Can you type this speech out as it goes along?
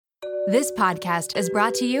This podcast is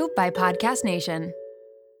brought to you by Podcast Nation.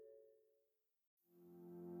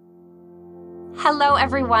 Hello,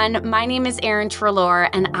 everyone. My name is Erin Treloar,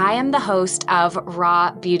 and I am the host of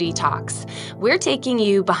Raw Beauty Talks. We're taking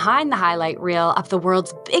you behind the highlight reel of the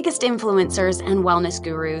world's biggest influencers and wellness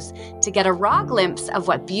gurus to get a raw glimpse of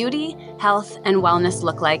what beauty, health, and wellness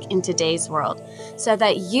look like in today's world so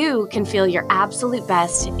that you can feel your absolute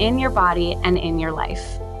best in your body and in your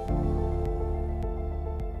life.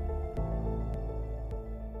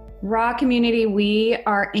 Raw community, we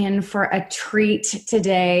are in for a treat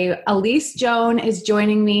today. Elise Joan is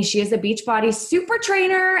joining me. She is a Beachbody super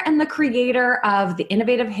trainer and the creator of the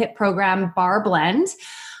innovative HIIT program, Barre Blend.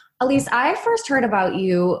 Elise, I first heard about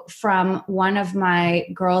you from one of my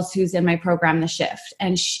girls who's in my program, The Shift.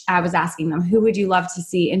 And I was asking them, who would you love to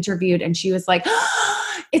see interviewed? And she was like, oh,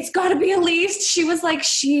 it's got to be Elise. She was like,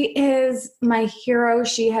 she is my hero.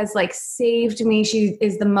 She has like saved me. She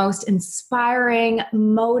is the most inspiring,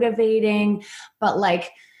 motivating, but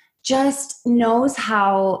like just knows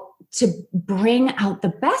how to bring out the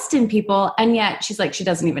best in people. And yet she's like, she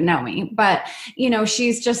doesn't even know me, but you know,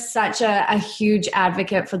 she's just such a huge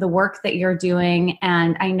advocate for the work that you're doing.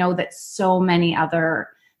 And I know that so many other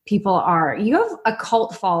people are. You have a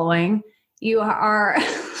cult following. You are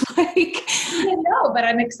like, I don't know, but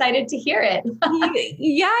I'm excited to hear it.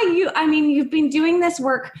 You've been doing this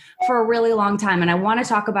work for a really long time. And I want to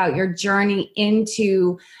talk about your journey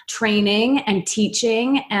into training and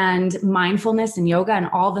teaching and mindfulness and yoga and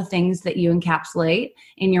all the things that you encapsulate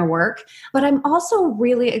in your work. But I'm also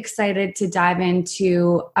really excited to dive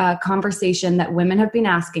into a conversation that women have been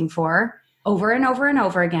asking for over and over and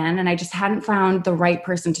over again. And I just hadn't found the right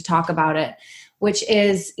person to talk about it, which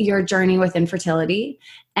is your journey with infertility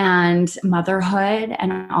and motherhood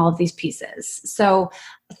and all of these pieces. So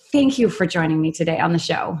thank you for joining me today on the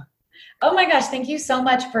show. Oh my gosh, thank you so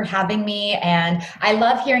much for having me. And I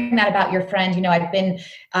love hearing that about your friend. You know, I've been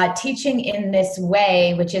teaching in this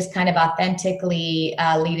way, which is kind of authentically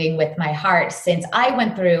leading with my heart, since I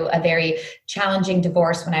went through a very challenging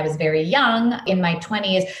divorce when I was very young. In my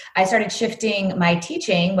 20s, I started shifting my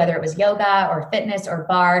teaching, whether it was yoga or fitness or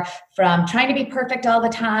barre, from trying to be perfect all the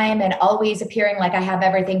time and always appearing like I have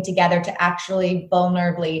everything together to actually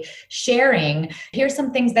vulnerably sharing. Here's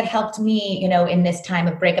some things that helped me, you know, in this time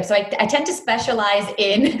of breakup. So I tend to specialize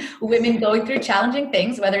in women going through challenging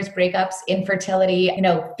things, whether it's breakups, infertility, you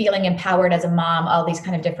know, feeling empowered as a mom, all these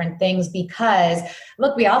kind of different things, because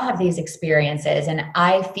look, we all have these experiences. And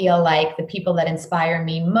I feel like the people that inspire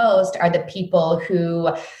me most are the people who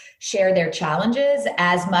share their challenges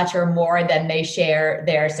as much or more than they share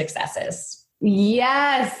their successes.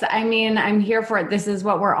 Yes. I mean, I'm here for it. This is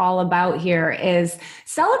what we're all about here, is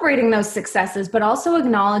celebrating those successes, but also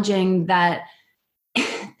acknowledging that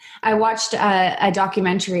I watched a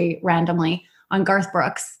documentary randomly on Garth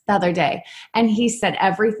Brooks the other day, and he said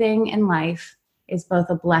everything in life is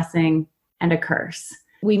both a blessing and a curse.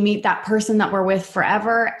 We meet that person that we're with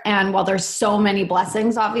forever. And while there's so many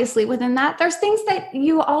blessings, obviously, within that, there's things that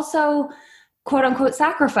you also, quote unquote,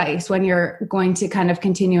 sacrifice when you're going to kind of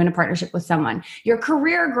continue in a partnership with someone. Your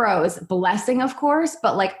career grows, blessing, of course,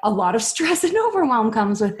 but like a lot of stress and overwhelm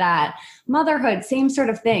comes with that. Motherhood, same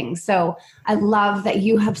sort of thing. So I love that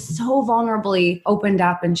you have so vulnerably opened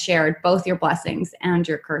up and shared both your blessings and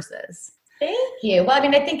your curses. Thank you. Well, I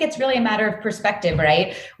mean, I think it's really a matter of perspective,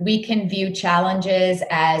 right? We can view challenges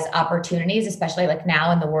as opportunities, especially like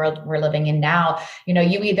now in the world we're living in now. You know,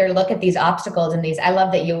 you either look at these obstacles and these, I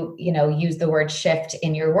love that you use the word shift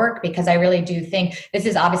in your work, because I really do think this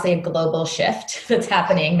is obviously a global shift that's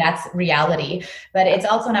happening. That's reality, but it's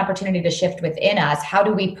also an opportunity to shift within us. How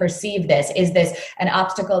do we perceive this? Is this an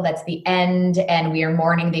obstacle that's the end and we are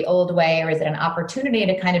mourning the old way? Or is it an opportunity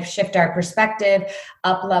to kind of shift our perspective,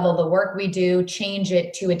 up level the work we do, change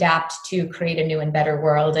it to adapt to create a new and better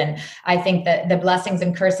world? And I think that the blessings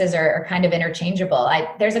and curses are kind of interchangeable.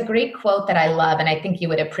 There's a great quote that I love, and I think you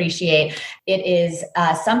would appreciate. It is,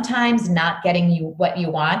 sometimes not getting you what you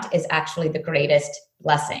want is actually the greatest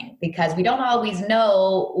blessing, because we don't always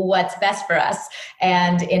know what's best for us.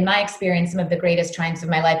 And in my experience, some of the greatest triumphs of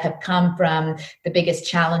my life have come from the biggest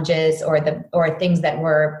challenges or things that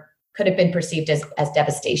could have been perceived as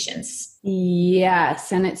devastations.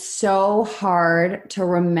 Yes. And it's so hard to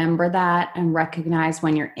remember that and recognize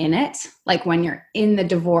when you're in it, like when you're in the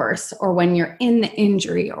divorce or when you're in the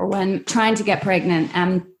injury or when trying to get pregnant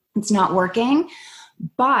and it's not working.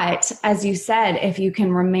 But as you said, if you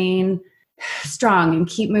can remain strong and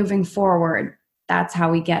keep moving forward, that's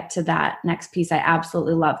how we get to that next piece. I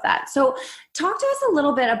absolutely love that. So talk to us a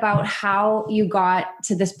little bit about how you got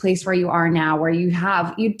to this place where you are now, where you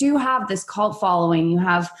do have this cult following. You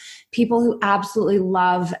have people who absolutely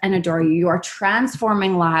love and adore you. You are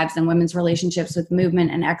transforming lives and women's relationships with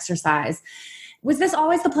movement and exercise. Was this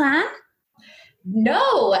always the plan?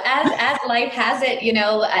 No, as life has it,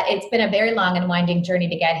 it's been a very long and winding journey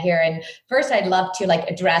to get here. And first, I'd love to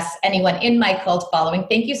address anyone in my cult following.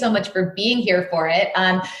 Thank you so much for being here for it.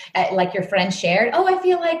 Like your friend shared, I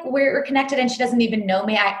feel like we're connected and she doesn't even know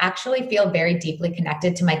me. I actually feel very deeply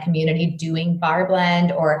connected to my community doing Barre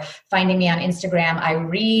Blend or finding me on Instagram. I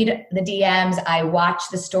read the DMs, I watch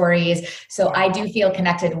the stories. So I do feel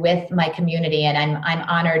connected with my community, and I'm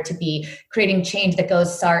honored to be creating change that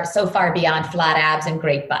goes so far beyond flat abs and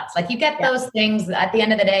great butts. You get those things at the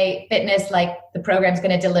end of the day. Fitness, the program's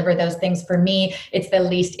going to deliver those things for me. It's the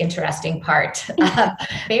least interesting part.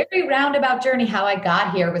 Very roundabout journey. How I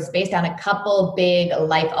got here was based on a couple big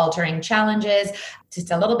life altering challenges. Just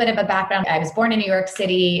a little bit of a background. I was born in New York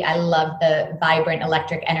City. I love the vibrant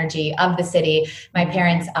electric energy of the city. My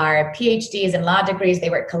parents are PhDs and law degrees. They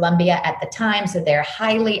were at Columbia at the time, so they're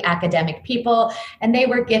highly academic people. And they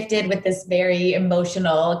were gifted with this very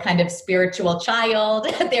emotional, kind of spiritual child.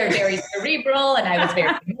 They're very cerebral, and I was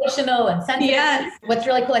very emotional and sensitive. Yes. What's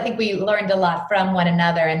really cool, I think we learned a lot from one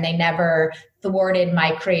another, and they never thwarted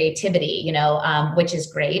my creativity, which is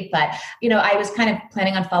great. But, I was kind of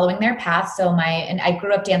planning on following their path. And I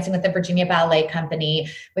grew up dancing with the Virginia Ballet Company,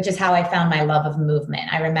 which is how I found my love of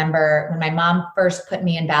movement. I remember when my mom first put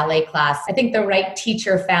me in ballet class, I think the right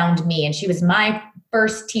teacher found me, and she was my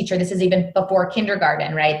first teacher. This is even before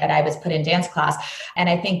kindergarten, right? That I was put in dance class. And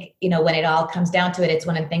I think, when it all comes down to it, it's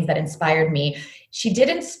one of the things that inspired me. She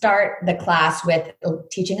didn't start the class with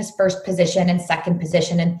teaching us first position and second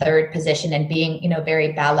position and third position and being,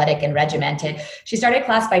 very balletic and regimented. She started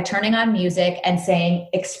class by turning on music and saying,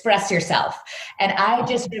 express yourself. And I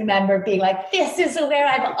just remember being like, this is where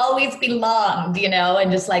I've always belonged,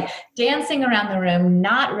 and just dancing around the room,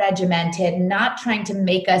 not regimented, not trying to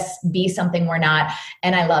make us be something we're not.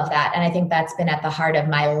 And I love that. And I think that's been at the heart of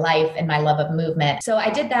my life and my love of movement. So I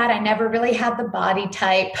did that. I never really had the body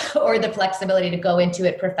type or the flexibility to go into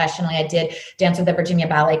it professionally. I did dance with the Virginia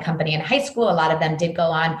Ballet Company in high school. A lot of them did go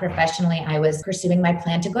on professionally. I was pursuing my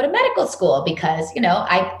plan to go to medical school because,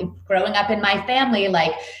 growing up in my family,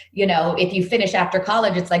 if you finish after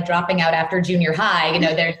college, it's like dropping out after junior high.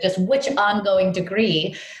 There's just which ongoing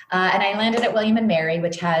degree. And I landed at William & Mary,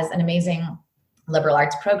 which has an amazing liberal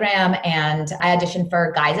arts program. And I auditioned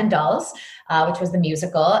for Guys and Dolls, which was the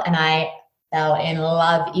musical. And I fell in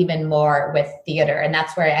love even more with theater. And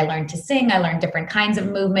that's where I learned to sing. I learned different kinds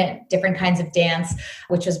of movement, different kinds of dance,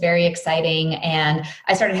 which was very exciting. And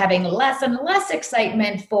I started having less and less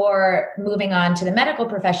excitement for moving on to the medical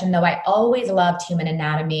profession, though I always loved human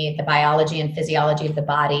anatomy, the biology and physiology of the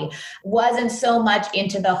body. Wasn't so much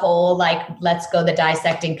into the whole, let's go the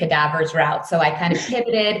dissecting cadavers route. So I kind of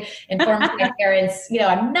pivoted, informed my parents,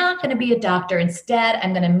 I'm not going to be a doctor. Instead,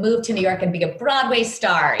 I'm going to move to New York and be a Broadway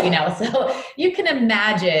star, So you can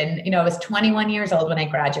imagine, I was 21 years old when I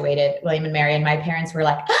graduated William & Mary, and my parents were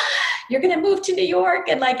like, you're going to move to New York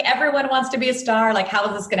and everyone wants to be a star. How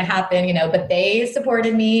is this going to happen? But they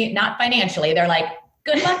supported me, not financially. They're like,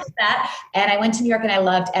 good luck with that. And I went to New York and I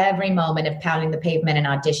loved every moment of pounding the pavement and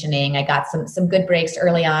auditioning. I got some good breaks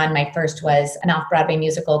early on. My first was an off-Broadway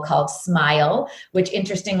musical called Smile, which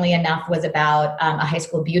interestingly enough was about a high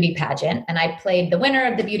school beauty pageant. And I played the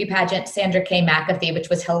winner of the beauty pageant, Sandra K. McAfee, which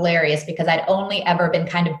was hilarious because I'd only ever been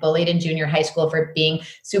kind of bullied in junior high school for being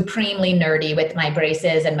supremely nerdy with my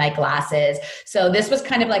braces and my glasses. So this was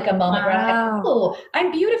kind of like a moment where I'm like,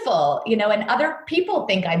 I'm beautiful, and other people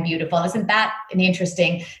think I'm beautiful. Isn't that an interesting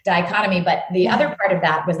dichotomy? But the other part of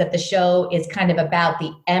that was that the show is kind of about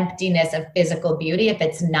the emptiness of physical beauty if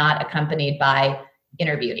it's not accompanied by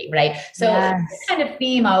inner beauty, right? So this kind of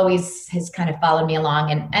theme always has kind of followed me along,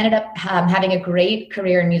 and ended up having a great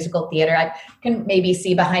career in musical theater. I can maybe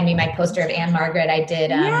see behind me my poster of Ann-Margret. I did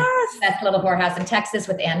Best Little Whorehouse in Texas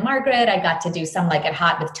with Ann-Margret. I got to do some Like It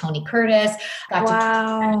Hot with Tony Curtis. Got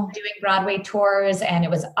to doing Broadway tours, and it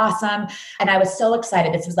was awesome. And I was so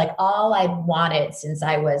excited. This was all I wanted since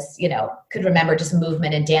I was, could remember, just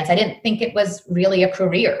movement and dance. I didn't think it was really a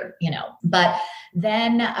career, but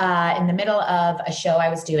then in the middle of a show I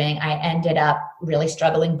was doing, I ended up really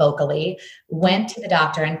struggling vocally, went to the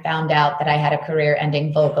doctor and found out that I had a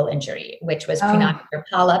career-ending vocal injury, which was prenocular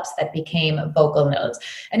polyps that became vocal nodes.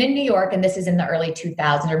 And in New York, and this is in the early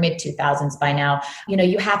 2000s or mid 2000s by now,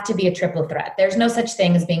 you have to be a triple threat. There's no such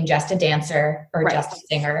thing as being just a dancer or just a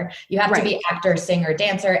singer. You have to be actor, singer,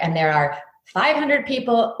 dancer, and there are 500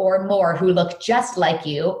 people or more who look just like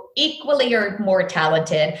you, equally or more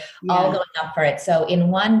talented, all going up for it. So in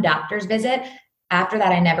one doctor's visit, after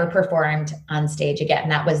that, I never performed on stage again.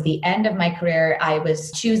 That was the end of my career. I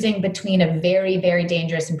was choosing between a very, very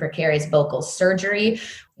dangerous and precarious vocal surgery.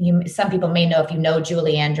 Some people may know, if you know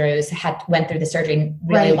Julie Andrews, went through the surgery and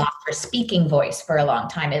really lost her speaking voice for a long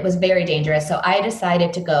time. It was very dangerous. So I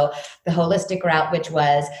decided to go the holistic route, which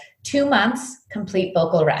was 2 months complete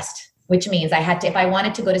vocal rest, which means I had to, if I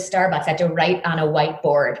wanted to go to Starbucks, I had to write on a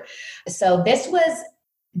whiteboard. So this was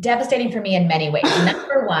devastating for me in many ways.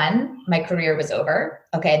 Number one, my career was over.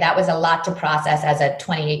 Okay. That was a lot to process as a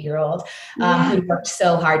 28-year-old who worked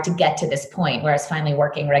so hard to get to this point where I was finally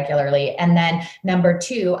working regularly. And then number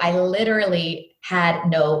two, I literally had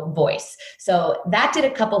no voice. So that did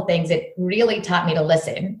a couple things. It really taught me to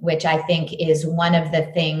listen, which I think is one of the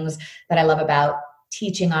things that I love about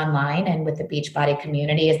teaching online and with the Beachbody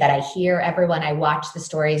community, is that I hear everyone, I watch the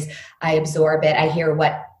stories, I absorb it, I hear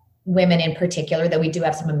what women in particular, that we do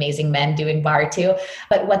have some amazing men doing barre too,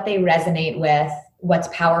 but what they resonate with, what's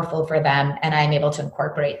powerful for them, and I'm able to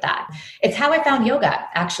incorporate that. It's how I found yoga,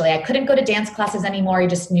 actually. I couldn't go to dance classes anymore. I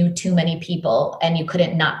just knew too many people and you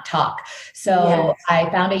couldn't not talk. So I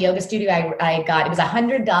found a yoga studio. I got, it was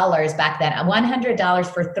 $100 back then, $100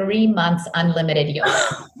 for 3 months, unlimited yoga.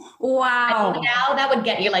 Wow. And now that would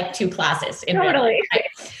get you like 2 classes. Totally.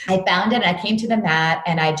 I found it and I came to the mat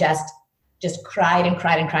and I just cried and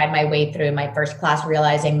cried and cried my way through my first class,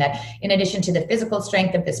 realizing that in addition to the physical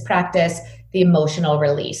strength of this practice, the emotional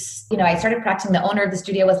release. I started practicing. The owner of the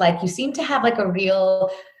studio was like, you seem to have like a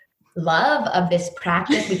real love of this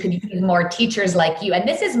practice. We could use more teachers like you. And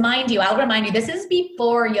this is, mind you, I'll remind you, this is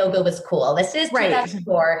before yoga was cool. This is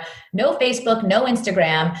 2004, no Facebook, no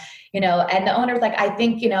Instagram. And the owner was like, I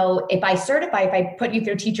think, if I put you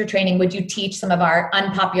through teacher training, would you teach some of our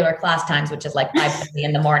unpopular class times, which is like 5:30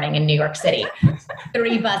 in the morning in New York City?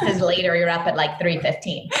 3 buses later, you're up at like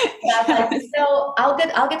 3:15. So I was like, so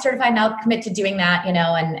I'll get certified and I'll commit to doing that,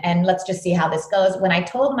 and let's just see how this goes. When I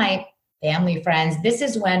told my family friends, this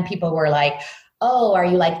is when people were like, oh, are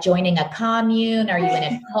you like joining a commune? Are you in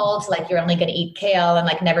a cult? Like you're only going to eat kale and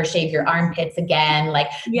like never shave your armpits again. Like,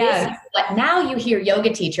 but now you hear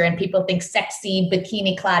yoga teacher and people think sexy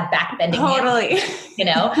bikini clad backbending. Totally.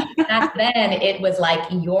 Back then it was like,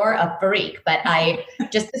 you're a freak, but I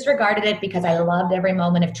just disregarded it because I loved every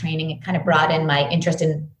moment of training. It kind of brought in my interest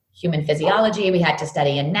in human physiology. We had to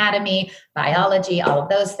study anatomy, biology, all of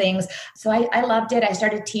those things. So I loved it. I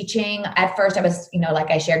started teaching. At first I was,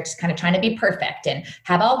 like I shared, just kind of trying to be perfect and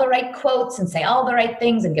have all the right quotes and say all the right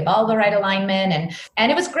things and give all the right alignment.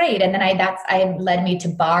 And it was great. And then I led me to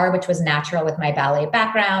barre, which was natural with my ballet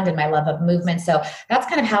background and my love of movement. So that's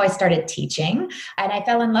kind of how I started teaching. And I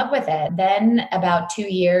fell in love with it. Then about 3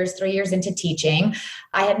 years into teaching,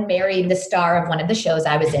 I had married the star of one of the shows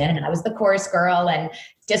I was in, and I was the chorus girl and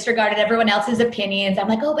disregarded everyone else's opinions. I'm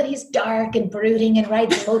like, oh, but he's dark and brooding and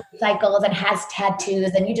rides motorcycles and has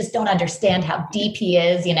tattoos, and you just don't understand how deep he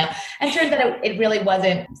is, And turns out it really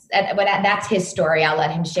wasn't. But that's his story. I'll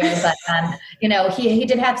let him share. But he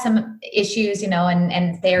did have some issues,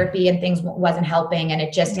 and therapy and things wasn't helping, and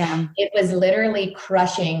it was literally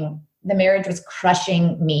crushing. The marriage was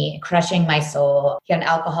crushing me, crushing my soul. He had an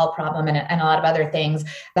alcohol problem and a lot of other things.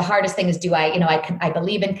 The hardest thing is, I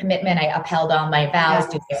believe in commitment. I upheld all my vows.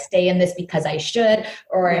 Do I stay in this because I should,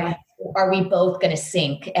 or are we both going to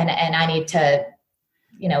sink? And I need to,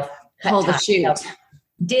 hold the chute.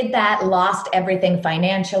 Did that, lost everything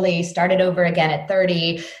financially, started over again at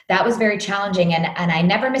 30. That was very challenging. And I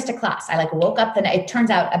never missed a class. I woke up it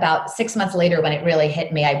turns out about 6 months later when it really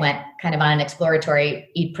hit me, I went kind of on an exploratory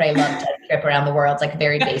eat, pray, love trip around the world. It's like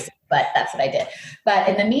very basic, but that's what I did. But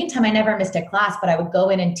in the meantime, I never missed a class, but I would go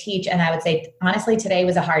in and teach. And I would say, honestly, today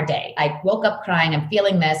was a hard day. I woke up crying. I'm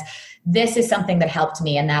feeling this. This is something that helped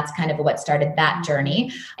me. And that's kind of what started that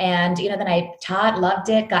journey. And, then I taught, loved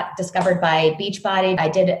it, got discovered by Beachbody. I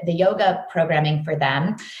did the yoga programming for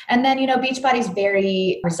them. And then, Beachbody's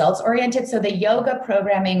very results oriented. So the yoga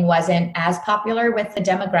programming wasn't as popular with the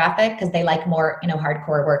demographic because they like more,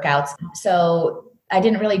 hardcore workouts. So I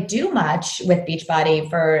didn't really do much with Beachbody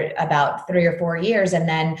for about 3 or 4 years. And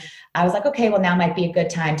then I was like, okay, well, now might be a good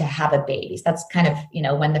time to have a baby. So that's kind of,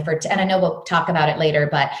 when the first, and I know we'll talk about it later,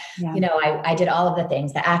 but, I did all of the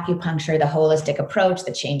things, the acupuncture, the holistic approach,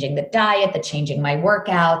 the changing the diet, the changing my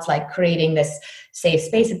workouts, like creating this safe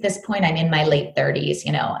space. At this point, I'm in my late 30s,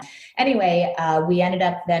 Anyway, we ended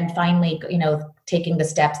up then finally, taking the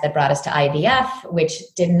steps that brought us to IVF,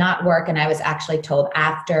 which did not work. And I was actually told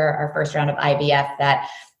after our first round of IVF that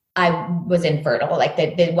I was infertile. Like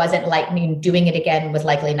that, it wasn't like me doing it again was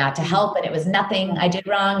likely not to help. And it was nothing I did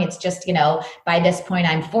wrong. It's just, by this point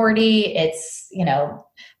I'm 40. It's,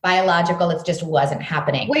 biological. It just wasn't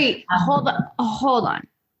happening. Wait, hold on.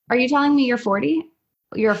 Are you telling me you're 40?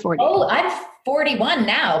 You're 40. Oh, I'm 41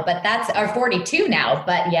 now, but or 42 now.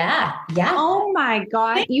 But yeah. Oh my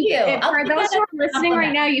God. Thank you. For those who are listening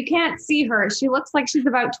right now, you can't see her. She looks like she's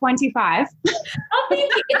about 25. Oh,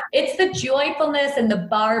 thank you. It's the joyfulness and the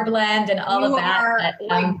bar blend and all of that.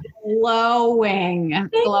 Glowing.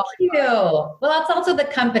 Thank you. Well, that's also the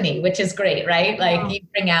company, which is great, right? Like you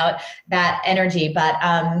bring out that energy. But,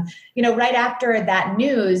 right after that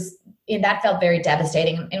news, that felt very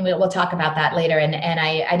devastating. And we'll talk about that later. And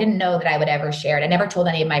I didn't know that I would ever share it. I never told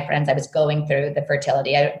any of my friends I was going through the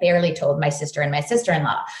fertility. I barely told my sister and my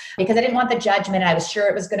sister-in-law because I didn't want the judgment. And I was sure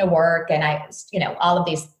it was going to work. And all of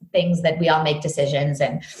these things that we all make decisions.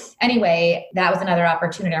 And anyway, that was another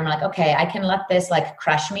opportunity. I'm like, okay, I can let this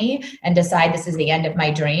crush me and decide this is the end of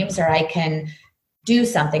my dreams, or I can do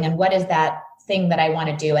something. And what is that thing that I want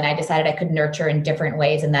to do? And I decided I could nurture in different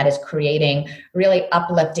ways. And that is creating really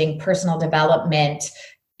uplifting personal development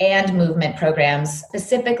and movement programs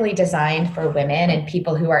specifically designed for women and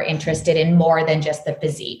people who are interested in more than just the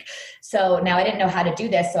physique. So now I didn't know how to do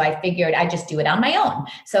this. So I figured I'd just do it on my own.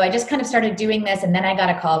 So I just kind of started doing this. And then I got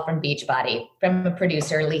a call from Beachbody, from a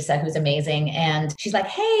producer, Lisa, who's amazing. And she's like,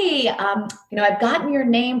 hey, I've gotten your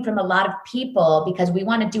name from a lot of people because we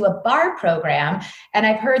want to do a bar program. And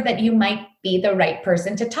I've heard that you might be the right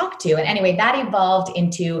person to talk to. And anyway, that evolved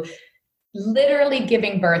into literally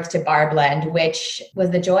giving birth to Bar Blend, which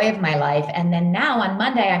was the joy of my life. And then now on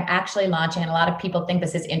Monday, I'm actually launching, and a lot of people think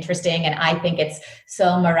this is interesting, and I think it's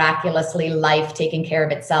so miraculously life taking care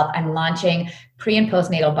of itself. I'm launching pre and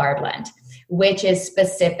postnatal Bar Blend, which is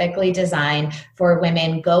specifically designed for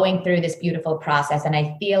women going through this beautiful process. And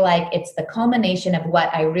I feel like it's the culmination of what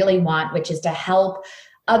I really want, which is to help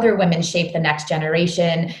other women shape the next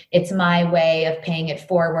generation. It's my way of paying it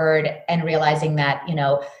forward and realizing that,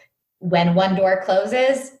 when one door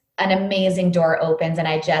closes, an amazing door opens. And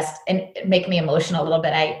it make me emotional a little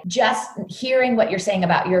bit. I just hearing what you're saying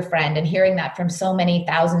about your friend and hearing that from so many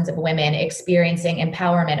thousands of women experiencing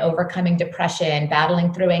empowerment, overcoming depression,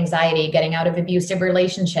 battling through anxiety, getting out of abusive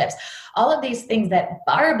relationships, all of these things that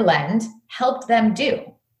Bar Blend helped them do.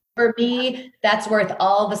 For me, that's worth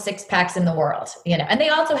all the 6-packs in the world, and they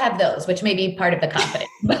also have those, which may be part of the confidence.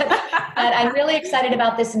 But I'm really excited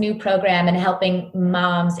about this new program and helping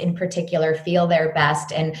moms in particular feel their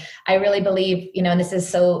best. And I really believe, and this is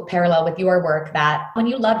so parallel with your work, that when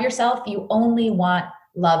you love yourself, you only want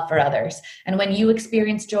love for others. And when you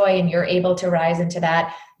experience joy and you're able to rise into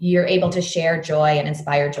that, you're able to share joy and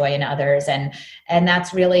inspire joy in others. And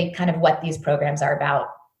that's really kind of what these programs are about.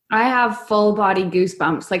 I have full body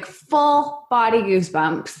goosebumps,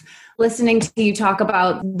 listening to you talk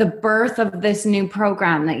about the birth of this new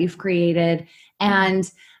program that you've created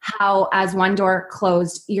and how as one door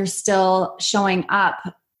closed, you're still showing up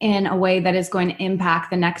in a way that is going to impact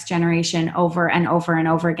the next generation over and over and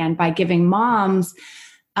over again by giving moms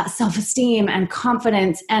self-esteem and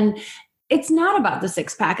confidence. And it's not about the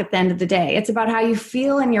 6-pack at the end of the day. It's about how you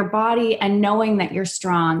feel in your body and knowing that you're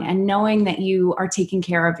strong and knowing that you are taking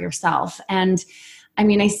care of yourself. And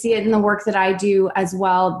I see it in the work that I do as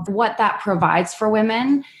well. What that provides for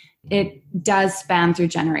women, it does span through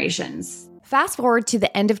generations. Fast forward to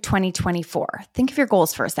the end of 2024. Think of your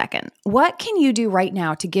goals for a second. What can you do right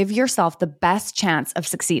now to give yourself the best chance of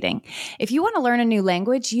succeeding? If you want to learn a new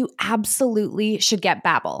language, you absolutely should get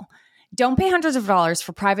Babbel. Don't pay hundreds of dollars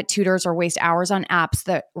for private tutors or waste hours on apps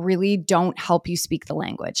that really don't help you speak the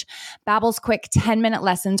language. Babbel's quick 10-minute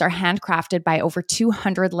lessons are handcrafted by over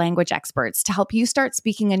 200 language experts to help you start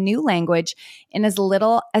speaking a new language in as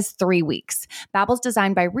little as 3 weeks. Babbel's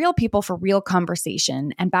designed by real people for real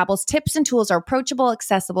conversation, and Babbel's tips and tools are approachable,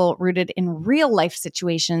 accessible, rooted in real-life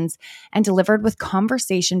situations, and delivered with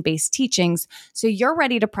conversation-based teachings so you're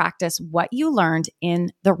ready to practice what you learned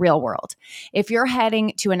in the real world. If you're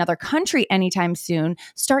heading to another country anytime soon,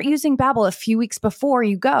 start using Babbel a few weeks before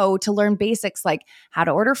you go to learn basics like how to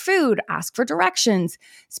order food, ask for directions,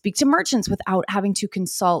 speak to merchants without having to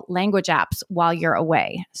consult language apps while you're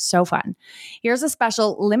away. So fun. Here's a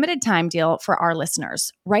special limited time deal for our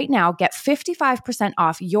listeners. Right now, get 55%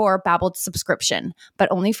 off your Babbel subscription,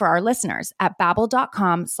 but only for our listeners at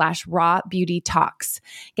babbel.com/rawbeautytalks.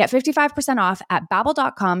 Get 55% off at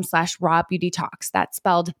babbel.com/rawbeautytalks. That's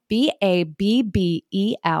spelled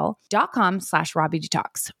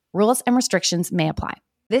BABBEL.com/rawbeautytalks. Rules and restrictions may apply.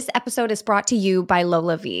 This episode is brought to you by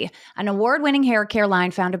LolaVie, an award-winning hair care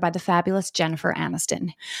line founded by the fabulous Jennifer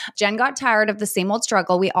Aniston. Jen got tired of the same old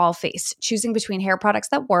struggle we all face, choosing between hair products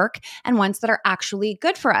that work and ones that are actually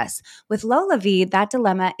good for us. With LolaVie, that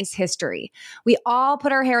dilemma is history. We all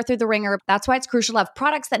put our hair through the ringer. That's why it's crucial to have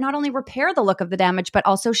products that not only repair the look of the damage, but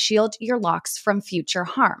also shield your locks from future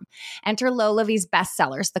harm. Enter LolaVie's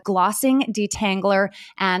bestsellers, the Glossing Detangler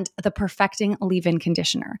and the Perfecting Leave-In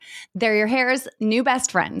Conditioner. They're your hair's new best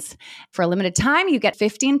friends. For a limited time, you get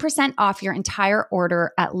 15% off your entire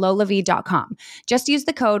order at lolavie.com. Just use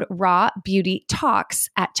the code RAWBEAUTYTALKS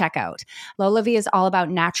at checkout. LolaVie is all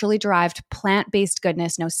about naturally derived plant-based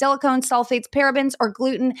goodness, no silicones, sulfates, parabens, or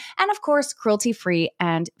gluten, and of course, cruelty-free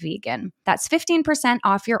and vegan. That's 15%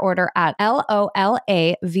 off your order at LOLAVIE.com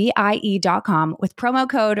with promo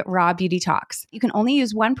code RAWBEAUTYTALKS. You can only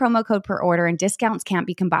use one promo code per order and discounts can't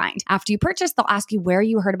be combined. After you purchase, they'll ask you where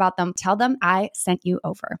you heard about them. Tell them I sent you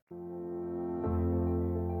over.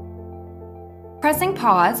 Pressing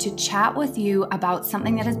pause to chat with you about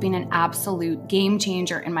something that has been an absolute game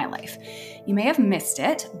changer in my life. You may have missed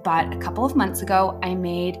it, but a couple of months ago, I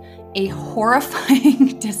made a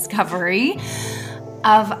horrifying discovery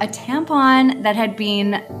of a tampon that had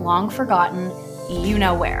been long forgotten, you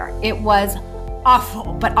know where. It was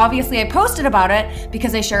awful, but obviously I posted about it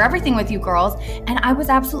because I share everything with you girls, and I was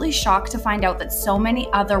absolutely shocked to find out that so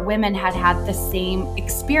many other women had had the same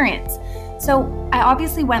experience. So I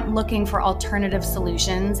obviously went looking for alternative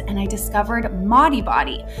solutions, and I discovered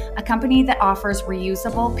Modibodi, a company that offers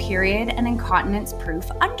reusable period and incontinence-proof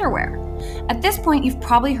underwear. At this point, you've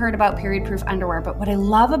probably heard about period-proof underwear, but what I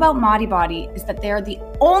love about Modibodi is that they're the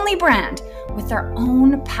only brand with their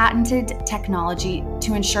own patented technology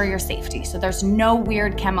to ensure your safety. So there's no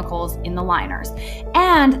weird chemicals in the liners.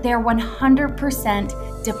 And they're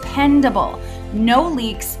 100% dependable. No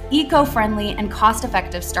leaks, eco-friendly, and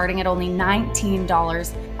cost-effective, starting at only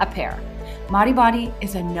 $19 a pair. Modibodi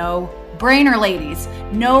is a no-brainer, ladies.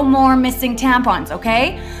 No more missing tampons,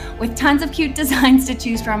 okay? With tons of cute designs to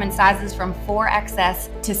choose from and sizes from 4XS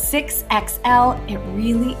to 6XL, it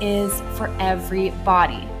really is for every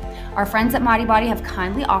body. Our friends at Modibodi have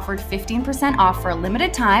kindly offered 15% off for a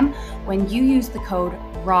limited time when you use the code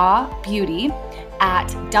RAWBEAUTY at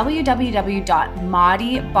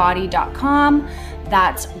www.modibodi.com.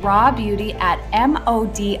 That's RAWBEAUTY at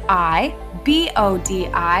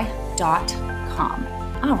MODIBODI.com.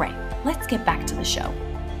 All right, let's get back to the show.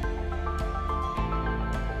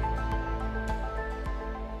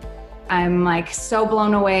 I'm like so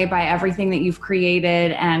blown away by everything that you've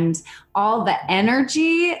created, and all the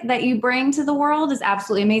energy that you bring to the world is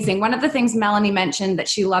absolutely amazing. One of the things Melanie mentioned that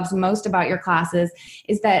she loves most about your classes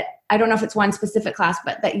is that, I don't know if it's one specific class,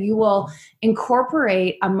 but that you will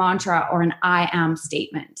incorporate a mantra or an I am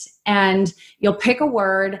statement, and you'll pick a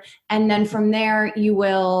word, and then from there you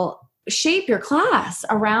will shape your class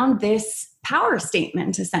around this power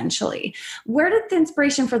statement, essentially. Where did the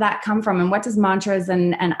inspiration for that come from, and what does mantras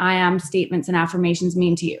and I am statements and affirmations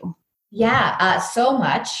mean to you? Yeah, so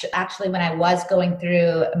much. Actually, when I was going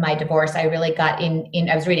through my divorce, I really got in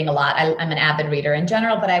I was reading a lot. I'm an avid reader in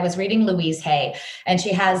general, but I was reading Louise Hay, and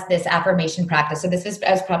she has this affirmation practice. So I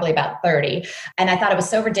was probably about 30. And I thought it was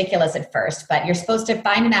so ridiculous at first, but you're supposed to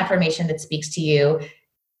find an affirmation that speaks to you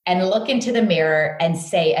and look into the mirror and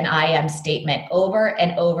say an I am statement over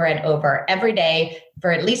and over and over every day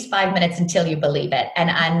for at least 5 minutes until you believe it. And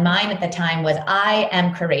mine at the time was, I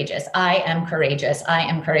am courageous. I am courageous. I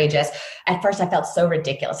am courageous. At first I felt so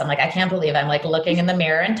ridiculous. I'm like, I can't believe I'm like looking in the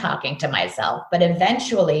mirror and talking to myself. But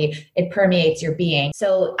eventually it permeates your being.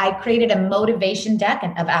 So I created a motivation deck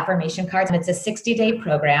of affirmation cards, and it's a 60-day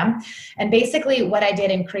program. And basically what I did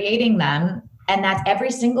in creating them, and that's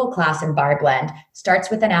every single class in Bar Blend,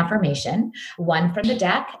 starts with an affirmation, one from the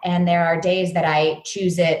deck. And there are days that I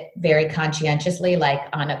choose it very conscientiously, like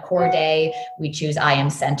on a core day, we choose I am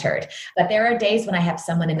centered. But there are days when I have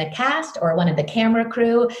someone in the cast or one of the camera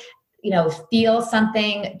crew, feel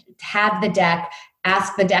something, have the deck,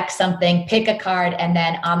 ask the deck something, pick a card, and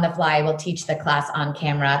then on the fly, we'll teach the class on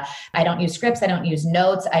camera. I don't use scripts. I don't use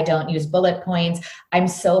notes. I don't use bullet points. I'm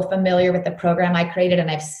so familiar with the program I created, and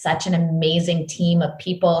I have such an amazing team of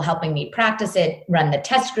people helping me practice it, run the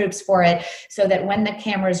test groups for it, so that when the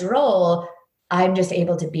cameras roll, I'm just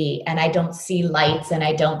able to be, and I don't see lights and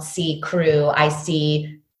I don't see crew. I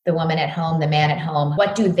see the woman at home, the man at home.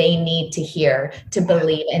 What do they need to hear to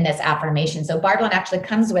believe in this affirmation? So Bar Blend actually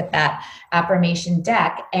comes with that affirmation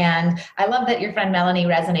deck. And I love that your friend Melanie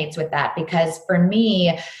resonates with that, because for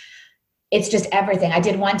me, it's just everything. I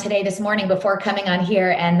did one today this morning before coming on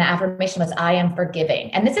here, and the affirmation was, I am forgiving.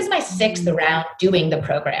 And this is my 6th round doing the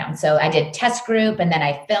program. So I did test group, and then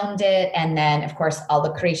I filmed it. And then of course, all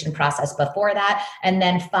the creation process before that, and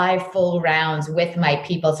then 5 full rounds with my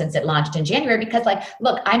people since it launched in January, because like,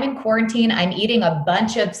 look, I'm in quarantine. I'm eating a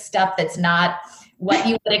bunch of stuff that's not what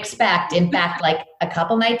you would expect. In fact, like a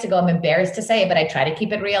couple nights ago, I'm embarrassed to say, but I try to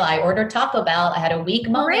keep it real. I ordered Taco Bell. I had a weak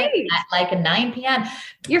moment at like 9 p.m.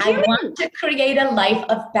 I want to create a life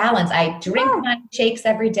of balance. I drink my shakes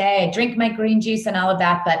every day. I drink my green juice and all of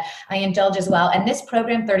that, but I indulge as well. And this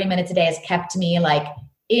program, 30 minutes a day, has kept me like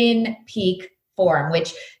in peak form,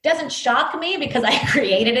 which doesn't shock me because I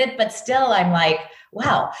created it, but still I'm like,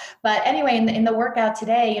 wow. But anyway, in the workout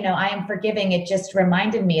today, I am forgiving. It just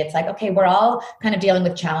reminded me, it's like, okay, we're all kind of dealing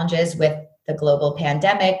with challenges with the global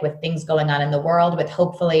pandemic, with things going on in the world, with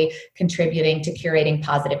hopefully contributing to curating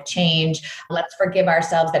positive change. Let's forgive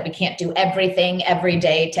ourselves that we can't do everything every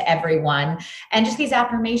day to everyone. And just these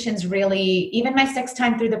affirmations really, even my 6th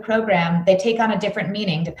time through the program, they take on a different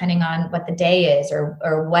meaning depending on what the day is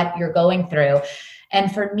or what you're going through. And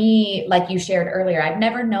for me, like you shared earlier, I've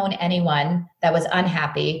never known anyone that was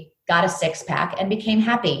unhappy, got a 6-pack, and became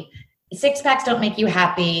happy. 6-packs don't make you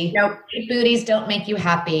happy. Nope. Big booties don't make you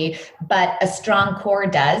happy, but a strong core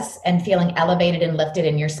does, and feeling elevated and lifted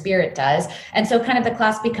in your spirit does. And so kind of the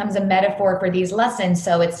class becomes a metaphor for these lessons.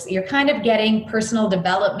 So you're kind of getting personal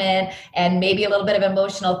development and maybe a little bit of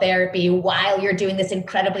emotional therapy while you're doing this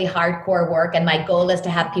incredibly hardcore work. And my goal is to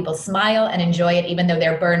have people smile and enjoy it, even though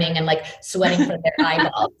they're burning and like sweating from their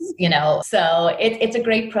eyeballs, So it's a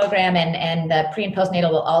great program. And the pre and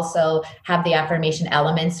postnatal will also have the affirmation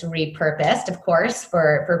elements repurposed, of course,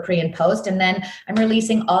 for pre and post. And then I'm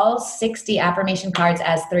releasing all 60 affirmation cards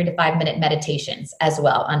as 3 to 5 minute meditations as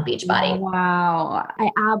well on Beachbody. Wow. I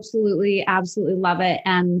absolutely love it.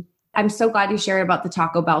 And I'm so glad you shared about the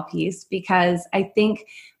Taco Bell piece, because I think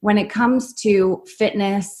when it comes to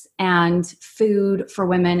fitness and food for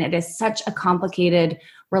women, it is such a complicated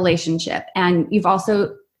relationship. And you've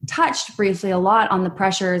also touched briefly a lot on the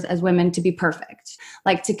pressures as women to be perfect,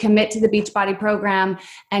 like to commit to the Beachbody program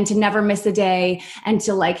and to never miss a day and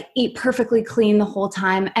to like eat perfectly clean the whole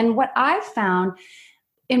time. And what I've found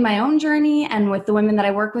in my own journey and with the women that I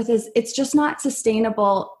work with is it's just not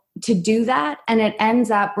sustainable to do that. And it ends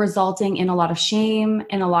up resulting in a lot of shame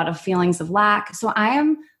and a lot of feelings of lack. So I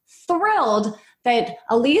am thrilled that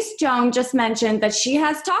Elise Joan just mentioned that she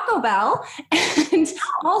has Taco Bell and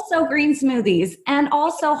also green smoothies and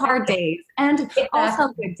also hard days and also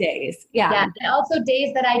good days. Yeah. And also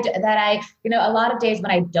days that I, a lot of days when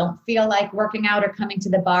I don't feel like working out or coming to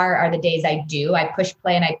the bar are the days I do. I push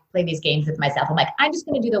play and I play these games with myself. I'm like, I'm just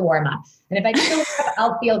going to do the warm up. And if I do the warm up,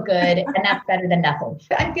 I'll feel good. And that's better than nothing.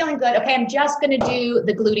 I'm feeling good. Okay. I'm just going to do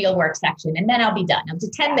the gluteal work section and then I'll be done. Up to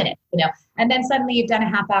 10 minutes, and then suddenly you've done a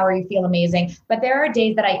half hour, you feel amazing. But there are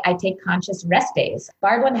days that I take conscious rest days.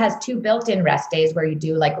 Bard1 has 2 built-in rest days where you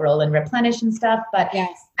do like roll and replenish and stuff. But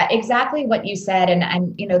yes, exactly what you said.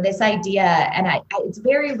 And this idea, and it's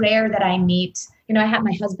very rare that I meet, my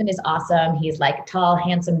husband is awesome. He's like a tall,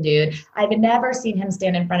 handsome dude. I've never seen him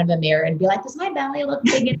stand in front of a mirror and be like, does my belly look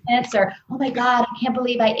big in this? Or, oh my God, I can't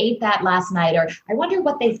believe I ate that last night. Or I wonder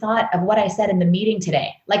what they thought of what I said in the meeting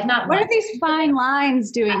today. Like not what are these fine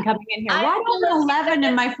lines doing coming in here? Why do I have 11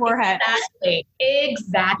 in my forehead?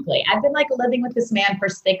 Exactly. I've been like living with this man for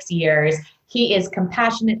 6 years. He is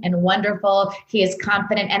compassionate and wonderful. He is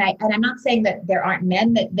confident. And I'm not saying that there aren't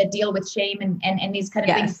men that deal with shame and these kind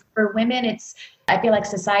of things. For women, I feel like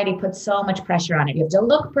society puts so much pressure on it. You have to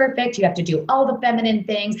look perfect. You have to do all the feminine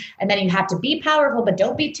things. And then you have to be powerful, but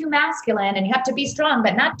don't be too masculine. And you have to be strong,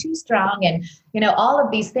 but not too strong. And, all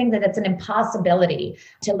of these things that's an impossibility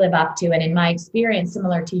to live up to. And in my experience,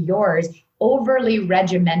 similar to yours, overly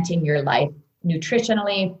regimenting your life,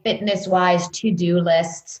 nutritionally, fitness-wise, to-do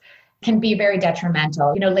lists, can be very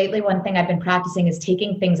detrimental. Lately, one thing I've been practicing is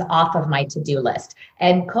taking things off of my to-do list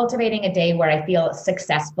and cultivating a day where I feel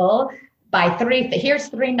successful by 3. Here's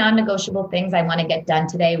 3 non-negotiable things I want to get done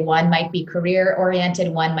today. 1 might be career oriented.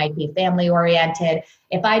 1 might be family oriented.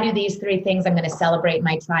 If I do these 3 things, I'm going to celebrate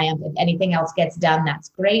my triumph. If anything else gets done, that's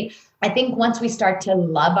great. I think once we start to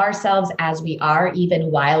love ourselves as we are,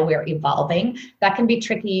 even while we're evolving, that can be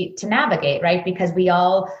tricky to navigate, right? Because we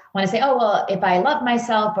all want to say, oh, well, if I love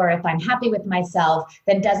myself or if I'm happy with myself,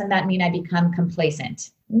 then doesn't that mean I become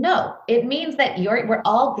complacent? No, it means that we're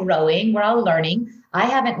all growing, we're all learning. I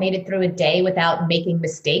haven't made it through a day without making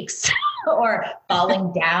mistakes or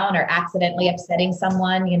falling down or accidentally upsetting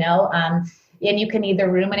someone, And you can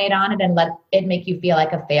either ruminate on it and let it make you feel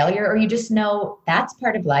like a failure, or you just know that's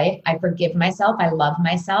part of life. I forgive myself. I love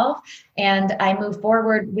myself. And I move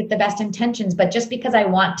forward with the best intentions. But just because I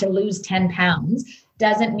want to lose 10 pounds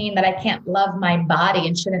doesn't mean that I can't love my body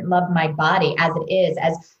and shouldn't love my body as it is.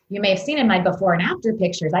 As you may have seen in my before and after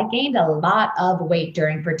pictures, I gained a lot of weight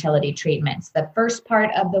during fertility treatments. The first part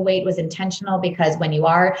of the weight was intentional because when you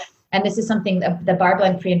are, and this is something the Barre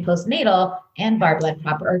Blend pre and postnatal and Barre Blend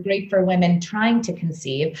proper are great for women trying to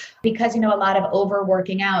conceive, because, a lot of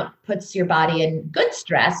overworking out puts your body in good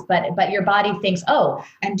stress, but your body thinks, oh,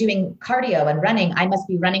 I'm doing cardio and running. I must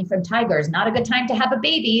be running from tigers. Not a good time to have a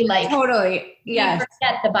baby. Like, totally. Yes. We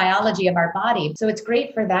forget the biology of our body. So it's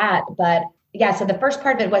great for that. But yeah, so the first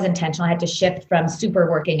part of it was intentional. I had to shift from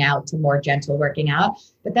super working out to more gentle working out.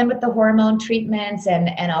 But then with the hormone treatments and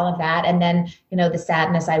all of that, and then, the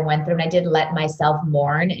sadness I went through, and I did let myself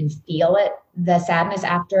mourn and feel it, the sadness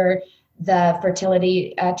after the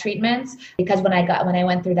fertility treatments, because when I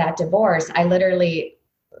went through that divorce, I literally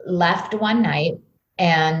left one night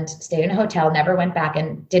and stayed in a hotel, never went back,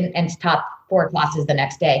 and taught 4 classes the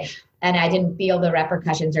next day. And I didn't feel the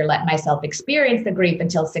repercussions or let myself experience the grief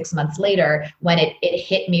until 6 months later, when it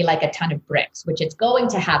hit me like a ton of bricks, which it's going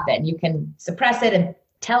to happen. You can suppress it and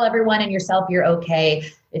tell everyone and yourself you're okay.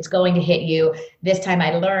 It's going to hit you. This time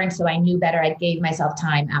I learned, so I knew better. I gave myself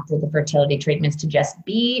time after the fertility treatments to just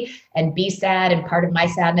be sad. And part of my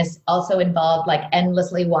sadness also involved like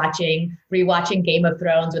endlessly rewatching Game of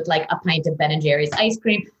Thrones with like a pint of Ben & Jerry's ice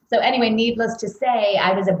cream. So anyway, needless to say,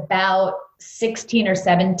 I was about 16 or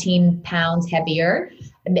 17 pounds heavier,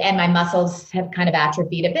 and my muscles have kind of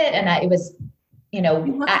atrophied a bit. And it was,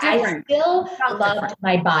 I still loved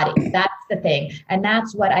my body. That's the thing. And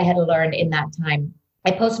that's what I had learned in that time.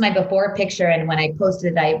 I posted my before picture, and when I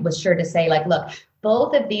posted it, I was sure to say, like, look,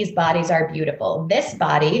 both of these bodies are beautiful. This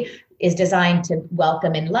body is designed to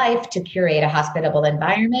welcome in life, to curate a hospitable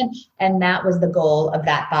environment. And that was the goal of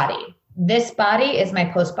that body. This body is my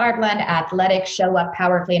post-Barre Blend, athletic, show up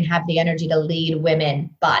powerfully, and have the energy to lead women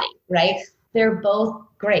body, right? They're both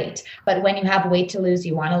great. But when you have weight to lose,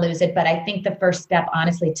 you want to lose it. But I think the first step,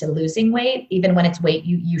 honestly, to losing weight, even when it's weight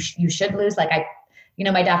you should lose, like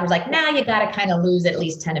my doctor was like, you got to kind of lose at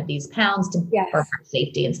least 10 of these pounds for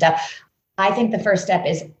safety and stuff. I think the first step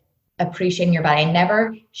is appreciating your body. I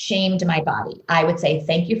never shamed my body. I would say,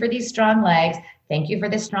 thank you for these strong legs. Thank you for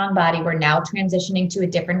this strong body. We're now transitioning to a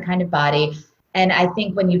different kind of body. And I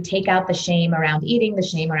think when you take out the shame around eating, the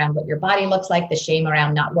shame around what your body looks like, the shame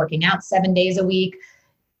around not working out 7 days a week,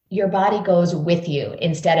 your body goes with you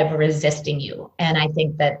instead of resisting you. And I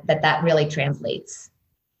think that really translates.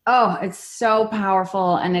 Oh, it's so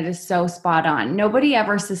powerful, and it is so spot on. Nobody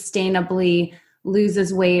ever sustainably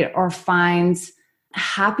loses weight or finds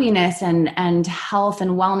happiness and health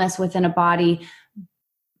and wellness within a body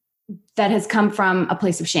that has come from a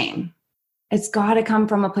place of shame. It's got to come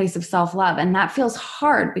from a place of self-love. And that feels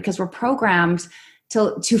hard because we're programmed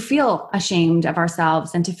to feel ashamed of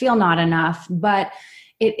ourselves and to feel not enough. But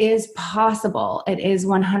it is possible. It is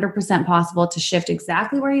 100% possible to shift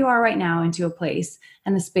exactly where you are right now into a place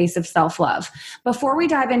and the space of self-love. Before we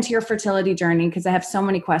dive into your fertility journey, because I have so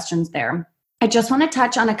many questions there, I just want to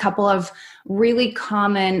touch on a couple of really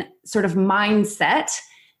common sort of mindset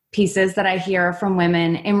pieces that I hear from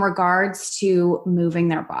women in regards to moving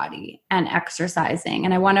their body and exercising.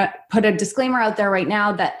 And I want to put a disclaimer out there right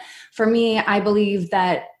now that for me, I believe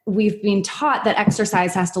that we've been taught that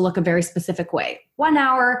exercise has to look a very specific way. 1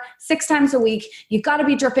 hour, 6 times a week, you've got to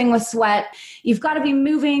be dripping with sweat. You've got to be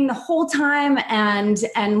moving the whole time and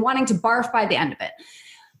wanting to barf by the end of it.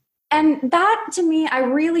 And that, to me, I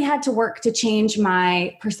really had to work to change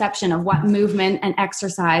my perception of what movement and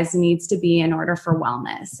exercise needs to be in order for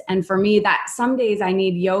wellness. And for me, that some days I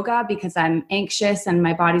need yoga because I'm anxious and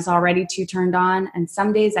my body's already too turned on. And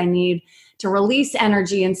some days I need to release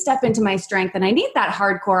energy and step into my strength. And I need that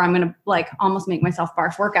hardcore, I'm going to almost make myself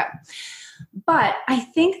barf workout. But I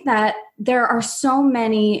think that there are so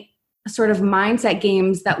many sort of mindset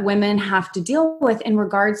games that women have to deal with in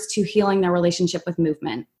regards to healing their relationship with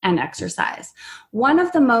movement and exercise. One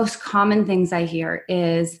of the most common things I hear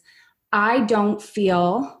is, I don't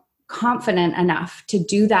feel confident enough to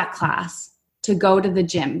do that class, to go to the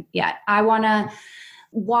gym yet. I want to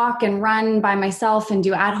walk and run by myself and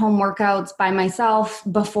do at-home workouts by myself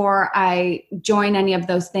before I join any of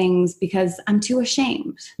those things because I'm too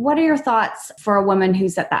ashamed. What are your thoughts for a woman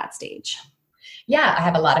who's at that stage? Yeah, I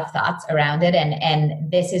have a lot of thoughts around it.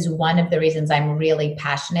 And this is one of the reasons I'm really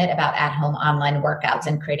passionate about at-home online workouts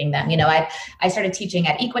and creating them. I started teaching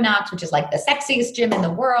at Equinox, which is like the sexiest gym in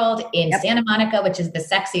the world, in Santa Monica, which is the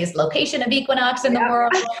sexiest location of Equinox in the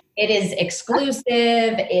world. It is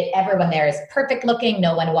exclusive. Everyone there is perfect looking.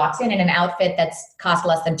 No one walks in an outfit that's cost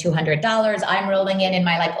less than $200. I'm rolling in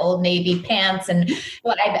my like Old Navy pants. And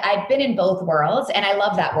well, I've been in both worlds and I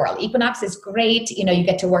love that world. Equinox is great. You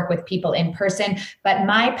get to work with people in person, but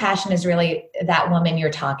my passion is really that woman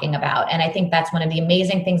you're talking about. And I think that's one of the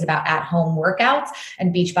amazing things about at-home workouts,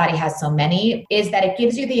 and Beachbody has so many, is that it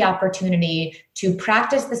gives you the opportunity to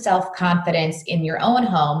practice the self-confidence in your own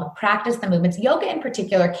home, practice the movements. Yoga in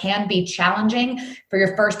particular can be challenging for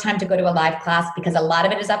your first time to go to a live class because a lot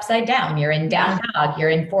of it is upside down. You're in down dog, you're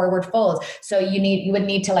in forward folds. So you would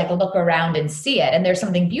need to like look around and see it. And there's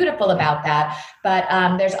something beautiful about that. But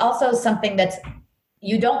there's also something that's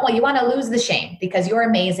you want to lose the shame because you're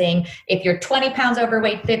amazing. If you're 20 pounds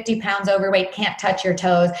overweight, 50 pounds overweight, can't touch your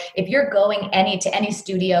toes, if you're going to any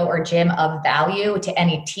studio or gym of value, to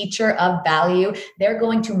any teacher of value, they're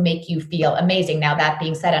going to make you feel amazing. Now, that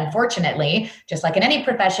being said, unfortunately, just like in any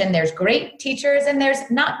profession, there's great teachers and there's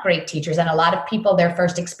not great teachers. And a lot of people, their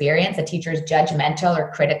first experience, a teacher is judgmental or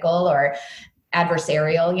critical or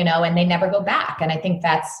adversarial, and they never go back. And I think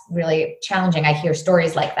that's really challenging. I hear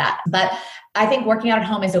stories like that. But I think working out at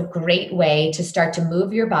home is a great way to start to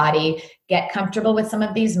move your body, get comfortable with some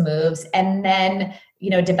of these moves, and then,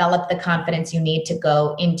 develop the confidence you need to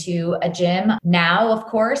go into a gym. Now, of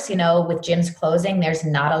course, with gyms closing, there's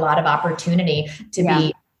not a lot of opportunity to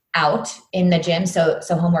be out in the gym. So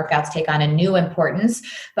home workouts take on a new importance.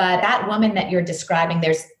 But that woman that you're describing,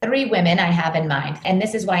 there's 3 women I have in mind. And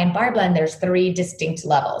this is why in Barblend, there's 3 distinct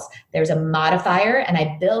levels. There's a modifier, and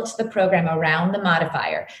I built the program around the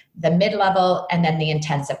modifier, the mid-level, and then the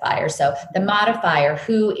intensifier. So the modifier,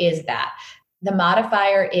 who is that? The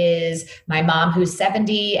modifier is my mom who's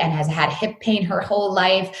 70 and has had hip pain her whole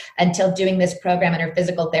life until doing this program. And her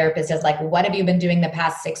physical therapist is like, what have you been doing the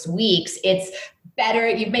past 6 weeks? It's better.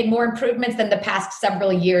 You've made more improvements than the past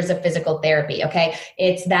several years of physical therapy. Okay.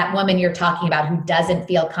 It's that woman you're talking about who doesn't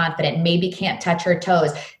feel confident, maybe can't touch her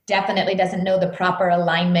toes, definitely doesn't know the proper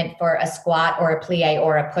alignment for a squat or a plie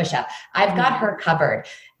or a push-up. I've got her covered.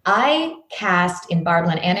 I cast in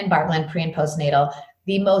Barblend and in Barblend pre and postnatal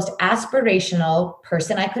the most aspirational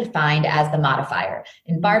person I could find as the modifier.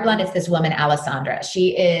 In Barblend, it's this woman, Alessandra.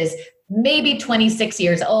 She is maybe 26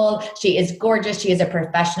 years old. She is gorgeous. She is a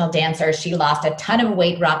professional dancer. She lost a ton of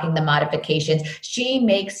weight rocking the modifications. She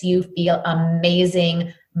makes you feel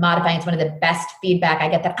amazing modifying. It's one of the best feedback I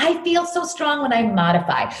get, that I feel so strong when I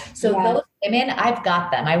modify. So those women, I've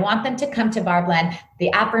got them. I want them to come to Barblend.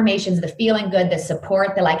 The affirmations, the feeling good, the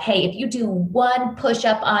support. They're like, hey, if you do 1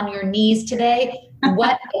 push-up on your knees today,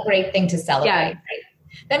 what a great thing to celebrate. Right?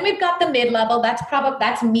 Then we've got the mid-level.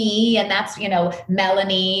 That's me, and that's,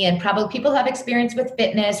 Melanie, and probably people who have experience with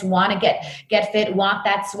fitness, want to get fit, want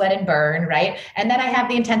that sweat and burn, right? And then I have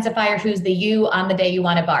the intensifier, who's the you on the day you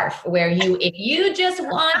want to barf, where if you just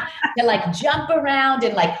want to like jump around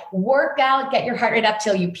and like work out, get your heart rate up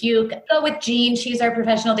till you puke, go with Jean. She's our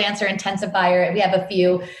professional dancer intensifier. We have a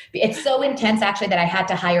few. It's so intense actually that I had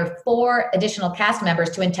to hire 4 additional cast members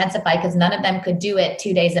to intensify because none of them could do it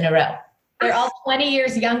 2 days in a row. They're all 20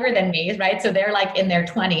 years younger than me, right? So they're like in their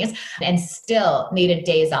 20s and still needed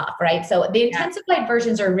days off, right? So the intensified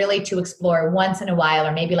versions are really to explore once in a while,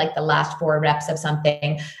 or maybe like the last 4 reps of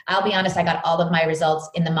something. I'll be honest, I got all of my results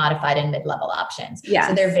in the modified and mid-level options. Yes.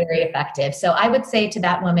 So they're very effective. So I would say to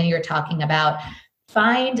that woman you're talking about,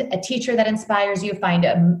 find a teacher that inspires you, find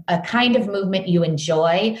a kind of movement you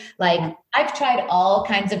enjoy. Like I've tried all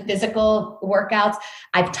kinds of physical workouts.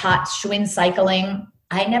 I've taught Schwinn cycling.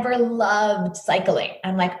 I never loved cycling.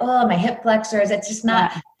 I'm like, oh, my hip flexors, it's just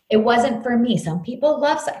not, it wasn't for me. Some people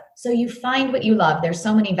love cycling. So you find what you love. There's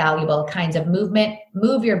so many valuable kinds of movement.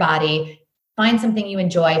 Move your body, find something you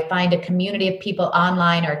enjoy, find a community of people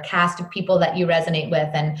online or a cast of people that you resonate with,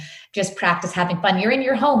 and just practice having fun. You're in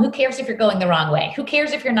your home. Who cares if you're going the wrong way? Who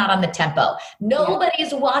cares if you're not on the tempo?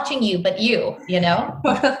 Nobody's watching you but you,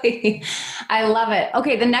 Totally. I love it.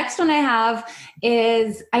 Okay. The next one I have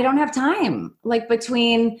is I don't have time, like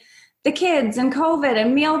between the kids and COVID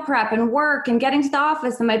and meal prep and work and getting to the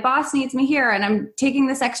office and my boss needs me here and I'm taking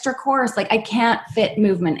this extra course. Like I can't fit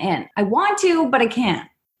movement in. I want to, but I can't.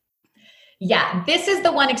 Yeah, this is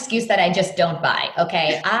the one excuse that I just don't buy.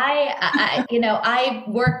 Okay. I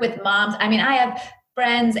work with moms. I mean, I have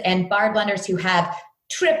friends and Barblenders who have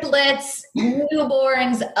triplets,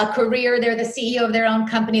 newborns, a career. They're the CEO of their own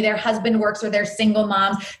company. Their husband works or they're single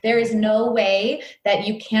moms. There is no way that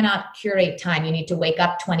you cannot curate time. You need to wake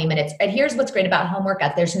up 20 minutes. And here's what's great about home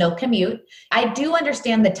workouts. There's no commute. I do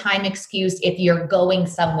understand the time excuse if you're going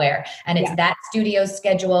somewhere and it's that studio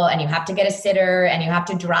schedule and you have to get a sitter and you have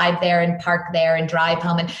to drive there and park there and drive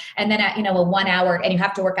home. And then at, a 1 hour and you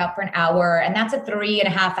have to work out for an hour. And that's a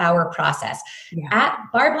 3.5 hour process. Yeah. At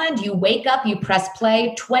Barbland, you wake up, you press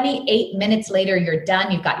play. 28 minutes later, you're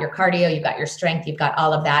done. You've got your cardio, you've got your strength, you've got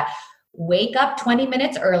all of that. Wake up 20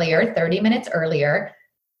 minutes earlier, 30 minutes earlier.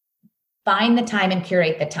 Find the time and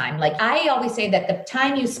curate the time. Like I always say that the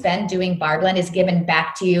time you spend doing Barbland is given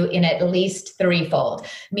back to you in at least threefold,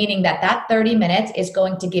 meaning that 30 minutes is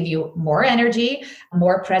going to give you more energy,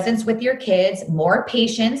 more presence with your kids, more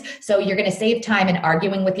patience. So you're going to save time in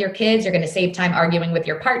arguing with your kids. You're going to save time arguing with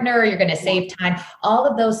your partner. You're going to save time. All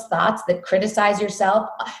of those thoughts that criticize yourself.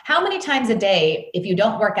 How many times a day, if you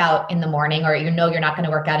don't work out in the morning or you're not going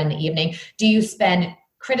to work out in the evening, do you spend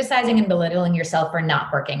criticizing and belittling yourself for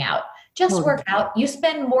not working out? Just work out. You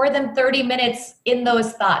spend more than 30 minutes in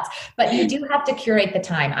those thoughts, but you do have to curate the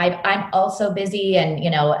time. I'm also busy and,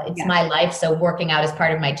 it's my life. So working out is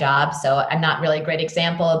part of my job. So I'm not really a great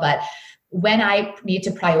example, but when I need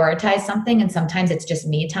to prioritize something, and sometimes it's just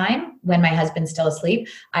me time when my husband's still asleep,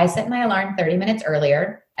 I set my alarm 30 minutes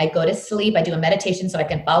earlier. I go to sleep. I do a meditation so I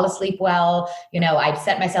can fall asleep well. I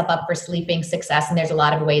set myself up for sleeping success. And there's a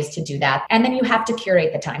lot of ways to do that. And then you have to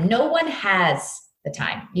curate the time. No one has the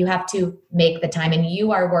time. You have to make the time and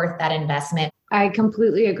you are worth that investment. I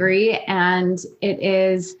completely agree. And it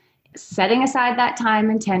is setting aside that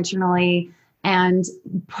time intentionally and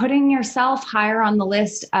putting yourself higher on the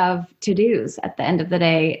list of to-dos at the end of the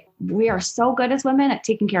day. We are so good as women at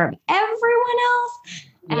taking care of everyone else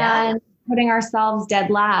and putting ourselves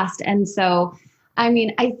dead last. And so,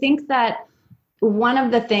 I think that one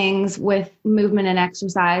of the things with movement and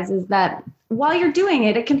exercise is that while you're doing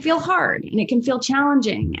it, it can feel hard and it can feel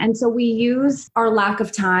challenging. And so we use our lack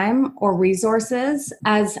of time or resources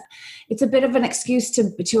as it's a bit of an excuse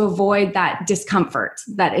to avoid that discomfort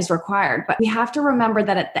that is required. But we have to remember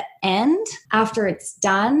that at the end, after it's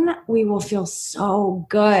done, we will feel so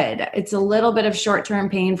good. It's a little bit of short-term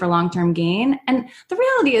pain for long-term gain. And the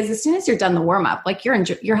reality is, as soon as you're done the warm-up, like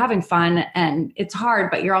you're having fun and it's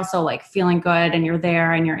hard, but you're also like feeling good and you're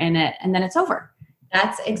there and you're in it, and then it's over.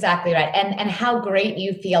 That's exactly right. And how great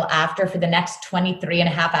you feel after for the next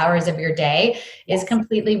 23.5 hours of your day is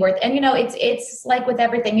completely worth it. And, it's like with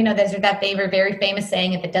everything, there's that very famous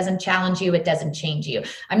saying, if it doesn't challenge you, it doesn't change you.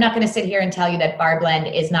 I'm not going to sit here and tell you that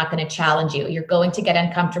Barbland is not going to challenge you. You're going to get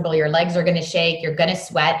uncomfortable. Your legs are going to shake. You're going to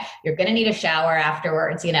sweat. You're going to need a shower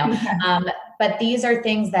afterwards, But these are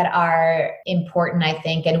things that are important, I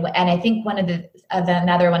think. And I think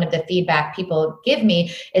another one of the feedback people give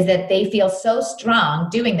me is that they feel so strong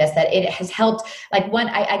doing this, that it has helped. Like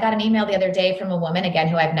I got an email the other day from a woman, again,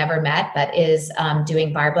 who I've never met, but is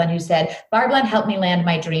doing Barbland, who said, Barbland helped me land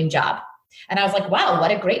my dream job. And I was like, wow, what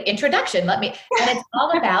a great introduction. And it's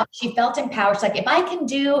all about, she felt empowered. She's like, if I can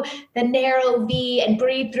do the narrow V and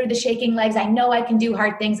breathe through the shaking legs, I know I can do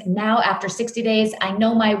hard things. Now, after 60 days, I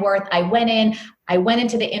know my worth. I went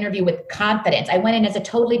into the interview with confidence. I went in as a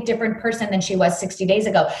totally different person than she was 60 days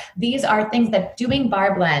ago. These are things that doing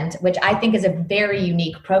Barbland, which I think is a very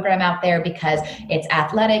unique program out there because it's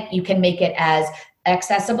athletic. You can make it as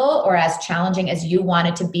accessible or as challenging as you want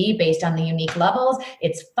it to be based on the unique levels.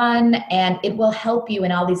 It's fun and it will help you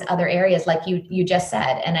in all these other areas like you just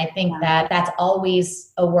said. And I think that that's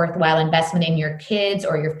always a worthwhile investment in your kids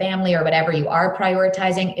or your family or whatever you are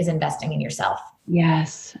prioritizing is investing in yourself.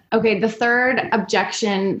 Yes. Okay. The third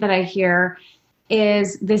objection that I hear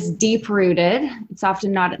is this deep-rooted, it's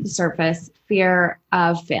often not at the surface, fear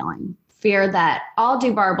of failing. Fear that I'll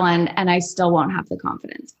do Barbland and I still won't have the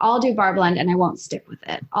confidence. I'll do Barbland and I won't stick with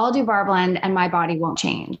it. I'll do Barbland and my body won't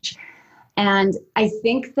change. And I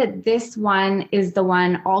think that this one is the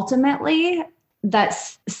one ultimately that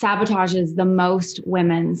sabotages the most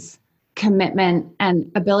women's commitment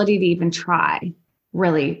and ability to even try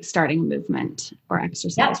really starting a movement or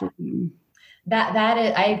exercise routine. That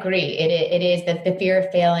is, I agree. It is that the fear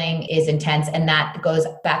of failing is intense, and that goes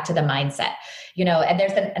back to the mindset. And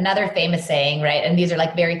there's another famous saying, right? And these are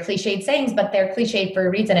like very cliched sayings, but they're cliched for a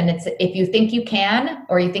reason. And it's, if you think you can,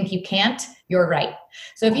 or you think you can't, you're right.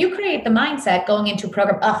 So if you create the mindset going into a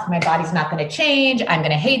program, my body's not going to change, I'm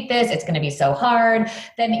going to hate this, it's going to be so hard,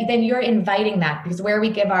 then you're inviting that, because where we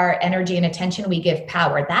give our energy and attention, we give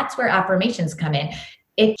power. That's where affirmations come in.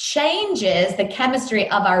 it changes the chemistry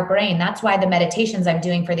of our brain. That's why the meditations I'm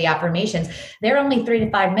doing for the affirmations, they're only 3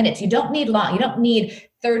 to 5 minutes. You don't need long. You don't need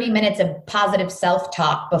 30 minutes of positive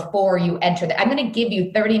self-talk before you enter I'm going to give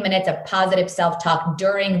you 30 minutes of positive self-talk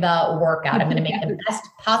during the workout. I'm going to make the best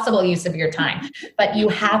possible use of your time, but you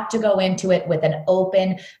have to go into it with an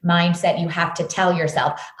open mindset. You have to tell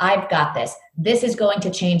yourself, I've got this. This is going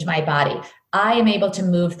to change my body. I am able to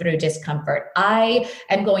move through discomfort. I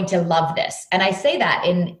am going to love this. And I say that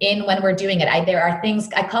in when we're doing it, there are things,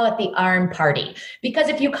 I call it the arm party, because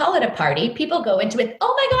if you call it a party, people go into it,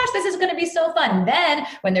 oh my gosh, this is going to be so fun. Then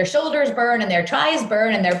when their shoulders burn and their thighs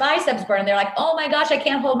burn and their biceps burn, they're like, oh my gosh, I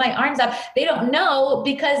can't hold my arms up. They don't know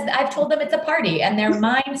because I've told them it's a party, and their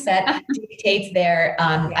mindset dictates their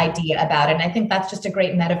idea about it. And I think that's just a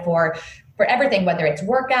great metaphor for everything, whether it's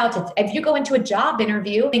workouts. If you go into a job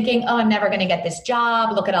interview thinking, oh, I'm never going to get this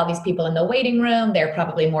job. Look at all these people in the waiting room. They're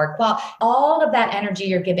probably more all of that energy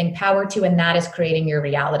you're giving power to, and that is creating your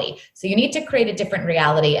reality. So you need to create a different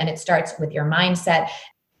reality, and it starts with your mindset.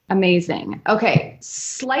 Amazing. Okay.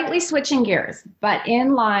 Slightly switching gears, but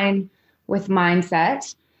in line with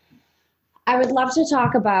mindset, I would love to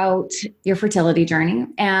talk about your fertility journey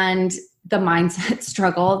and the mindset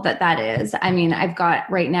struggle that is. I mean, I've got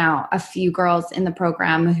right now a few girls in the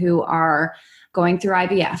program who are going through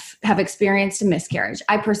IVF, have experienced a miscarriage.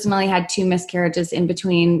 I personally had 2 miscarriages in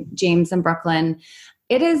between James and Brooklyn.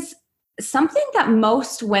 It is something that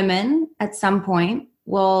most women at some point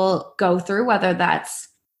will go through, whether that's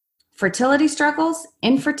fertility struggles,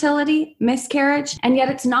 infertility, miscarriage, and yet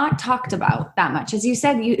it's not talked about that much. As you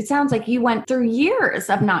said, it sounds like you went through years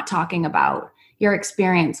of not talking about your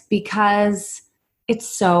experience because it's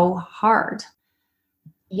so hard.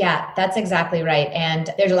 Yeah, that's exactly right. And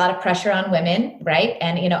there's a lot of pressure on women, right?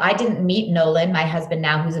 And, I didn't meet Nolan, my husband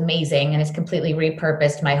now, who's amazing and has completely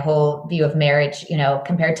repurposed my whole view of marriage,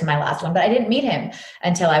 compared to my last one. But I didn't meet him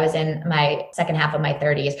until I was in my second half of my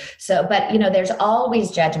 30s. So, but, there's always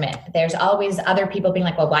judgment. There's always other people being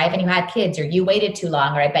like, well, why haven't you had kids? Or you waited too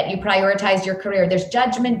long, or I bet you prioritized your career. There's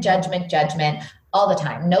judgment all the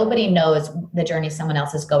time. Nobody knows the journey someone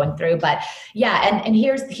else is going through. But yeah, and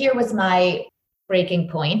here was my breaking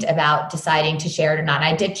point about deciding to share it or not.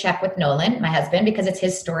 I did check with Nolan, my husband, because it's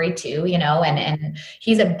his story too, and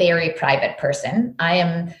he's a very private person. I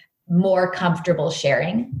am more comfortable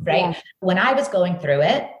sharing, right? Yeah. When I was going through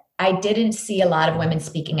it, I didn't see a lot of women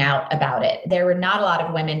speaking out about it. There were not a lot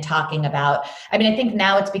of women talking about, I think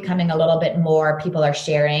now it's becoming a little bit more, people are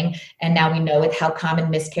sharing, and now we know how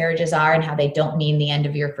common miscarriages are and how they don't mean the end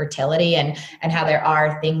of your fertility, and how there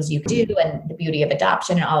are things you can do, and the beauty of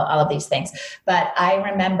adoption and all of these things. But I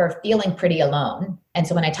remember feeling pretty alone. And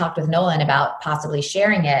so when I talked with Nolan about possibly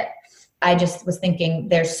sharing it, I just was thinking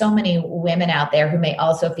there's so many women out there who may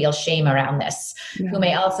also feel shame around this, who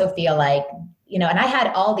may also feel like, and I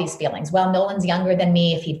had all these feelings. Well, Nolan's younger than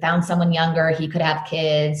me. If he found someone younger, he could have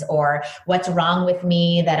kids. Or what's wrong with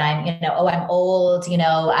me that I'm, I'm old,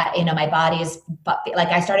 my body is like,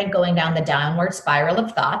 I started going down the downward spiral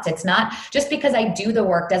of thoughts. It's not just because I do the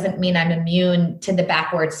work doesn't mean I'm immune to the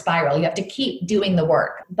backward spiral. You have to keep doing the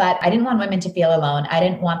work. But I didn't want women to feel alone. I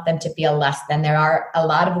didn't want them to feel less than. There are a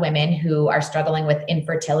lot of women who are struggling with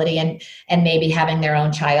infertility, and maybe having their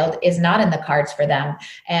own child is not in the cards for them.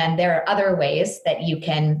 And there are other ways that you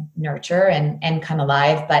can nurture and come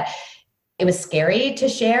alive. But it was scary to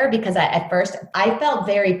share because at first I felt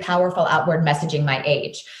very powerful outward messaging my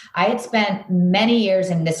age. I had spent many years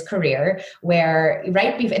in this career where and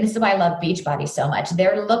this is why I love Beachbody so much.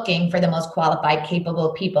 They're looking for the most qualified,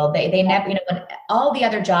 capable people. They never, when all the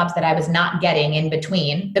other jobs that I was not getting in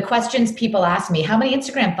between, the questions people ask me, how many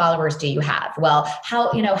Instagram followers do you have? Well, how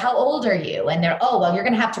old are you? And they're, oh, well, you're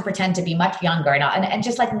going to have to pretend to be much younger. And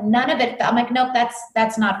just like none of it, I'm like, nope,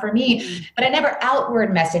 that's not for me. But I never outward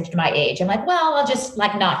messaged my age. I'm like, well, I'll just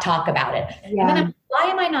not talk about it. Yeah. And then why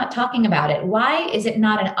am I not talking about it? Why is it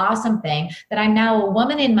not an awesome thing that I'm now a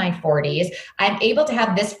woman in my 40s? I'm able to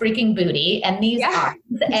have this freaking booty and these arms.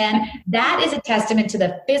 And that is a testament to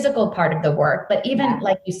the physical part of the work. But even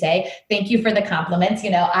like you say, thank you for the compliments.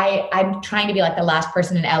 I'm trying to be like the last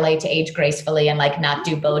person in LA to age gracefully and not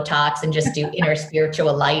do Botox and just do inner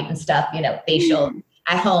spiritual light and stuff, facial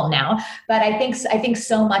at home now. But I think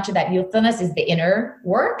so much of that youthfulness is the inner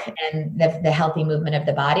work and the healthy movement of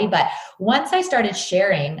the body. But once I started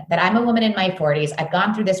sharing that I'm a woman in my 40s, I've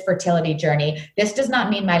gone through this fertility journey. This does not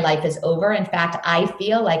mean my life is over. In fact, I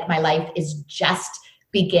feel like my life is just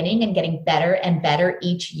beginning and getting better and better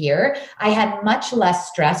each year. I had much less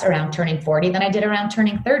stress around turning 40 than I did around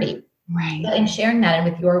turning 30. Right. But in sharing that, and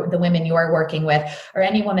with the women you're working with, or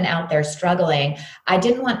any woman out there struggling, I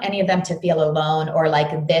didn't want any of them to feel alone or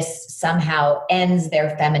like this somehow ends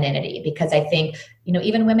their femininity. Because I think,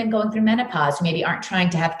 even women going through menopause who maybe aren't trying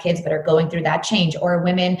to have kids but are going through that change, or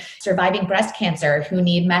women surviving breast cancer who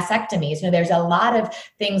need mastectomies. There's a lot of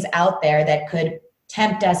things out there that could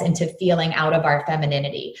tempt us into feeling out of our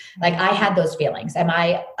femininity. Like I had those feelings. Am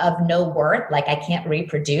I of no worth? Like I can't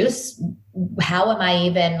reproduce? How am I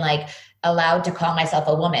even like allowed to call myself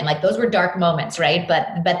a woman? Like those were dark moments, right?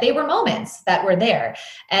 But they were moments that were there.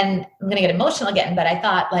 And I'm going to get emotional again, but I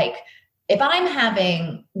thought like, if I'm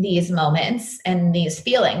having these moments and these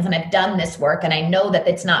feelings and I've done this work and I know that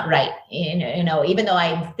it's not right, even though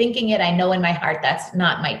I'm thinking it, I know in my heart that's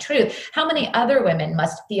not my truth. How many other women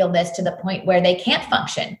must feel this to the point where they can't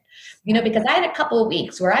function? Because I had a couple of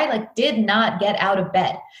weeks where I like did not get out of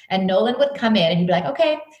bed, and Nolan would come in and he'd be like,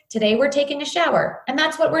 okay, today we're taking a shower. And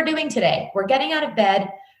that's what we're doing today. We're getting out of bed.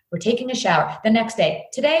 We're taking a shower. The next day,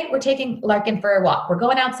 today we're taking Larkin for a walk. We're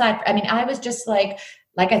going outside. I was just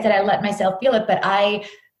like I said, I let myself feel it, but I'm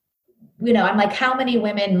like, how many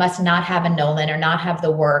women must not have a Nolan or not have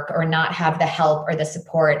the work or not have the help or the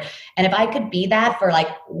support? And if I could be that for like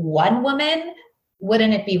one woman,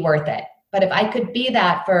 wouldn't it be worth it? But if I could be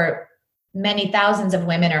that for many thousands of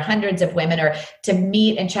women or hundreds of women, or to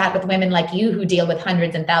meet and chat with women like you who deal with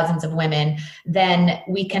hundreds and thousands of women, then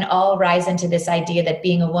we can all rise into this idea that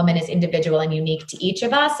being a woman is individual and unique to each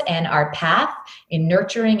of us, and our path in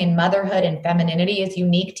nurturing and motherhood and femininity is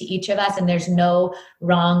unique to each of us, and there's no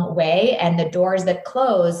wrong way. And the doors that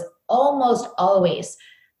close almost always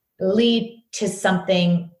lead to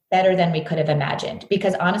something better than we could have imagined.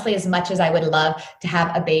 Because honestly, as much as I would love to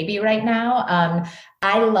have a baby right now,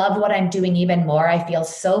 I love what I'm doing even more. I feel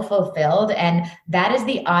so fulfilled. And that is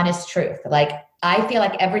the honest truth. Like, I feel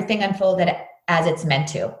like everything unfolded as it's meant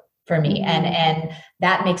to for me. Mm-hmm. And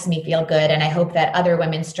that makes me feel good. And I hope that other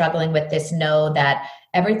women struggling with this know that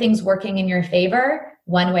everything's working in your favor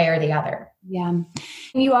one way or the other. Yeah.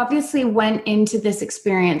 You obviously went into this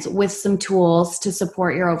experience with some tools to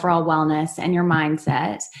support your overall wellness and your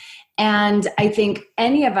mindset. And I think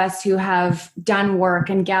any of us who have done work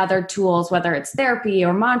and gathered tools, whether it's therapy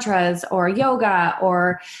or mantras or yoga,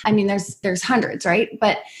 or, there's hundreds, right?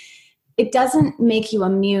 But it doesn't make you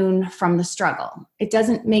immune from the struggle. It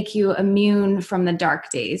doesn't make you immune from the dark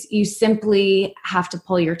days. You simply have to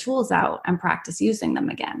pull your tools out and practice using them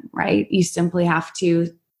again, right? You simply have to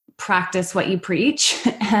practice what you preach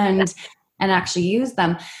and actually use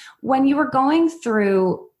them. When you were going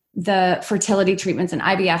through the fertility treatments and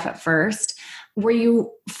IVF at first, were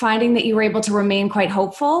you finding that you were able to remain quite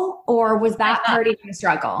hopeful, or was that part of the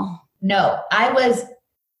struggle? No, I was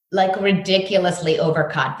like ridiculously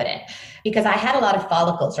overconfident because I had a lot of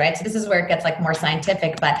follicles, right? So this is where it gets like more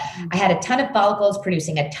scientific, but I had a ton of follicles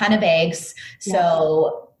producing a ton of eggs.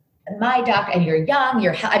 So my doctor, and you're young,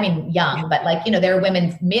 young, but like, there are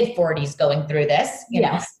women mid-40s going through this, you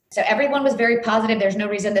know. So everyone was very positive. There's no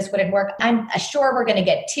reason this wouldn't work. I'm sure we're going to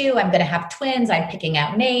get 2. I'm going to have twins. I'm picking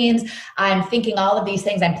out names. I'm thinking all of these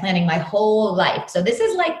things. I'm planning my whole life. So this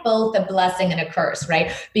is like both a blessing and a curse,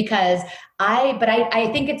 right? Because I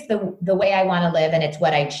think it's the way I want to live, and it's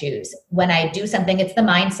what I choose. When I do something, it's the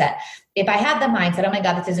mindset. If I had the mindset, oh my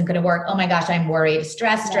God, this isn't going to work. Oh my gosh, I'm worried.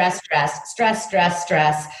 Stress,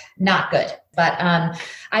 not good. But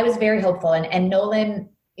I was very hopeful. And Nolan,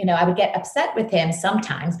 I would get upset with him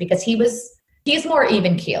sometimes because he's more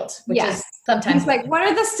even keeled, which is sometimes he's like, what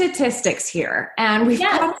are the statistics here? And we've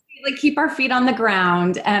got to keep our feet on the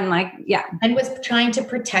ground and and was trying to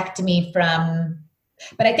protect me from.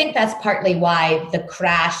 But I think that's partly why the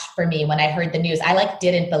crash for me, when I heard the news, I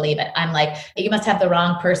didn't believe it. I'm like, you must have the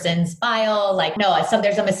wrong person's file. No, so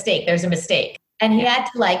there's a mistake. And he had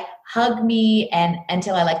to hug me and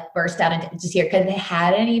until I burst out into tears, because it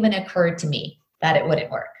hadn't even occurred to me that it wouldn't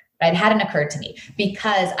work. Right? It hadn't occurred to me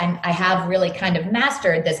because I have really kind of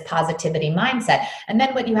mastered this positivity mindset. And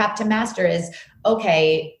then what you have to master is,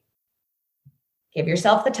 okay, give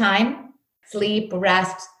yourself the time, sleep,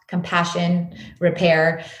 rest, compassion,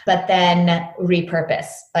 repair, but then repurpose.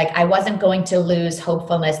 I wasn't going to lose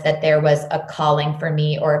hopefulness that there was a calling for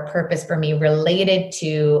me or a purpose for me related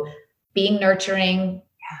to being nurturing,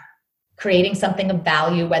 creating something of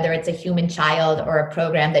value, whether it's a human child or a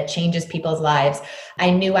program that changes people's lives.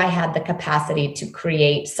 I knew I had the capacity to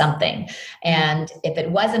create something. And if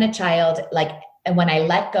it wasn't a child, and when I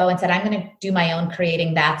let go and said, I'm going to do my own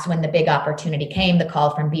creating, that's when the big opportunity came, the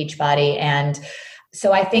call from Beachbody. And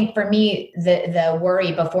so I think for me, the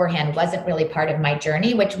worry beforehand wasn't really part of my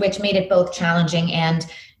journey, which made it both challenging and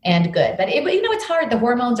and good. But it's hard. The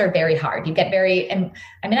hormones are very hard. You get I'm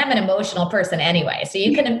an emotional person anyway. So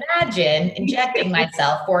you can imagine injecting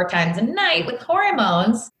myself 4 times a night with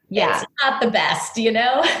hormones. Yeah. It's not the best, and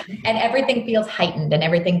everything feels heightened and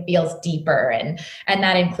everything feels deeper. And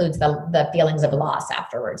that includes the feelings of loss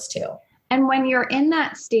afterwards too. And when you're in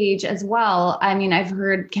that stage as well, I mean, I've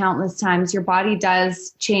heard countless times your body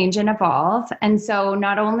does change and evolve. And so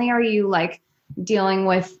not only are you like dealing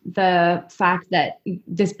with the fact that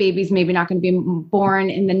this baby's maybe not going to be born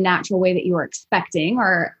in the natural way that you were expecting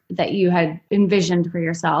or that you had envisioned for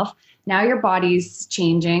yourself, now your body's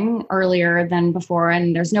changing earlier than before,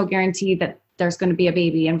 and there's no guarantee that there's going to be a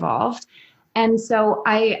baby involved. And so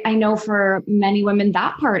I know for many women,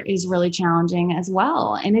 that part is really challenging as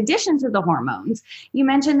well. In addition to the hormones, you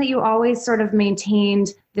mentioned that you always sort of maintained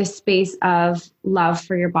this space of love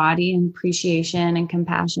for your body and appreciation and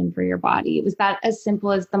compassion for your body. Was that as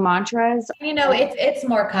simple as the mantras? It's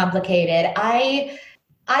more complicated.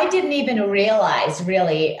 I didn't even realize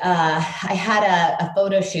really, I had a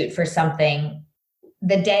photo shoot for something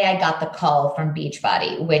the day I got the call from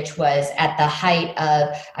Beachbody, which was at the height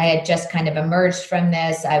of, I had just kind of emerged from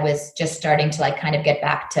this. I was just starting to like kind of get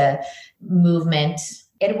back to movement.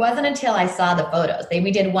 It wasn't until I saw the photos. We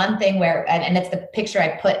did one thing where, and it's the picture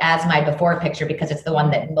I put as my before picture because it's the one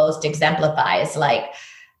that most exemplifies. Like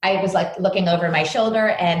I was like looking over my shoulder,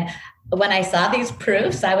 and when I saw these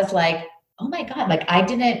proofs, I was like, oh my God, like I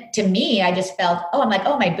just felt,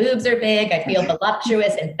 my boobs are big. I feel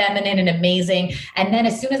voluptuous and feminine and amazing. And then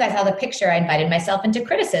as soon as I saw the picture, I invited myself into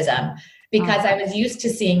criticism because I was used to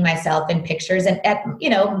seeing myself in pictures and at,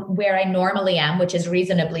 where I normally am, which is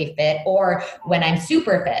reasonably fit, or when I'm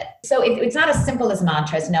super fit. So it's not as simple as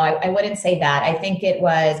mantras. No, I wouldn't say that. I think it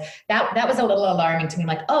was, that was a little alarming to me.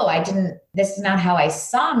 Like, this is not how I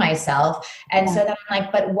saw myself. And so then I'm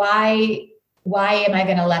like, but why am I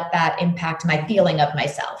going to let that impact my feeling of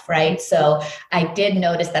myself? Right. So I did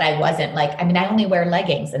notice that I wasn't I only wear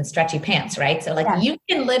leggings and stretchy pants. Right. So you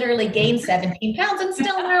can literally gain 17 pounds and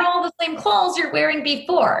still wear all the same clothes you're wearing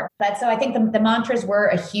before. But so I think the mantras were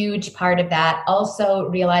a huge part of that. Also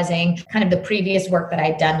realizing kind of the previous work that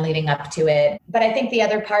I'd done leading up to it. But I think the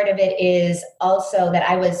other part of it is also that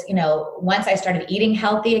I was, once I started eating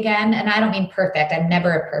healthy again, and I don't mean perfect, I'm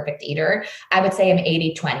never a perfect eater. I would say I'm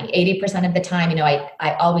 80-20, 80% of the time,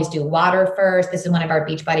 I always do water first. This is one of our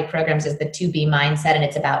Beachbody programs is the 2B mindset. And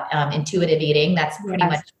it's about intuitive eating. That's pretty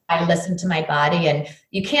much, I listen to my body, and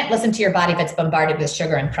you can't listen to your body if it's bombarded with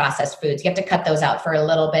sugar and processed foods. You have to cut those out for a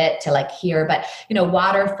little bit to hear, but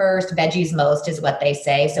water first, veggies most is what they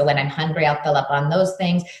say. So when I'm hungry, I'll fill up on those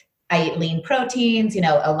things. I eat lean proteins,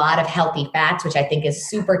 a lot of healthy fats, which I think is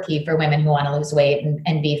super key for women who want to lose weight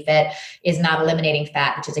and be fit, is not eliminating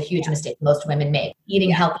fat, which is a huge mistake most women make.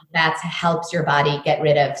 Eating healthy fats helps your body get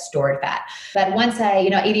rid of stored fat. But once I,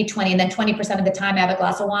 80-20, and then 20% of the time I have a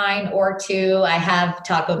glass of wine or 2, I have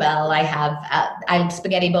Taco Bell, I have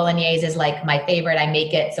spaghetti bolognese is like my favorite. I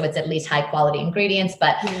make it so it's at least high quality ingredients.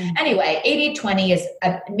 But anyway, 80-20 is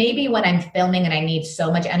maybe when I'm filming and I need so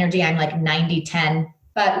much energy, I'm like 90-10.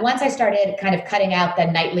 But once I started kind of cutting out the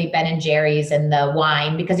nightly Ben & Jerry's and the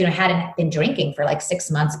wine, because, I hadn't been drinking for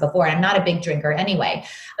 6 months before. I'm not a big drinker anyway.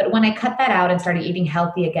 But when I cut that out and started eating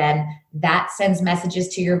healthy again, that sends messages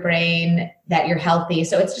to your brain that you're healthy.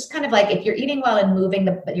 So it's just kind of if you're eating well and moving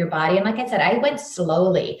your body. And like I said, I went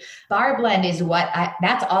slowly. Bar Blend is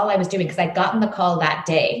that's all I was doing because I'd gotten the call that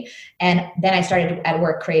day. And then I started at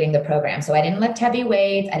work creating the program. So I didn't lift heavy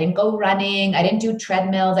weights. I didn't go running. I didn't do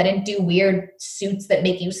treadmills. I didn't do weird suits that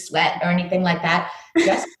make you sweat or anything like that.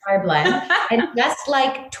 Just Bar Blend and just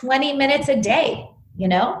 20 minutes a day.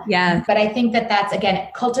 Yeah. But I think that's, again,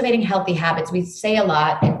 cultivating healthy habits. We say a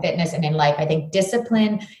lot in fitness and in life. I think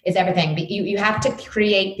discipline is everything. But you have to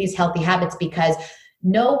create these healthy habits because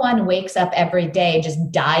no one wakes up every day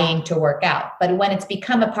just dying to work out. But when it's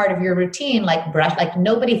become a part of your routine,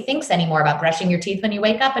 nobody thinks anymore about brushing your teeth when you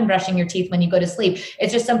wake up and brushing your teeth when you go to sleep.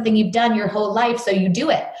 It's just something you've done your whole life. So you do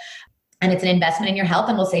it. And it's an investment in your health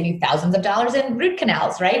and will save you thousands of dollars in root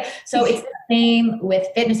canals, right? So it's the same with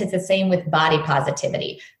fitness. It's the same with body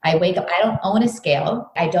positivity. I wake up, I don't own a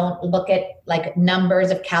scale. I don't look at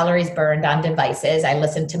numbers of calories burned on devices. I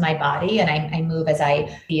listen to my body and I move as I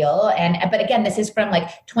feel. But again, this is from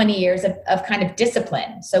 20 years of kind of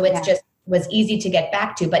discipline. So it's just was easy to get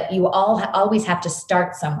back to, but you always have to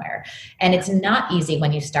start somewhere. And it's not easy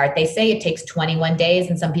when you start. They say it takes 21 days.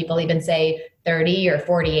 And some people even say 30 or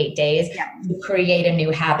 48 days to create a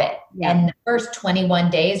new habit. And the first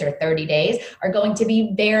 21 days or 30 days are going to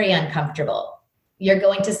be very uncomfortable. You're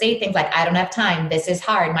going to say things like, I don't have time. This is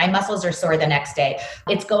hard. My muscles are sore the next day.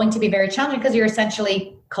 It's going to be very challenging because you're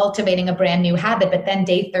essentially cultivating a brand new habit. But then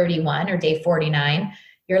day 31 or day 49,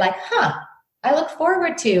 you're like, I look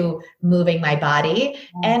forward to moving my body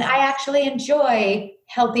and I actually enjoy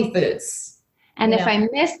healthy foods. And if I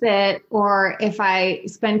miss it, or if I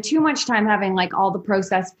spend too much time having like all the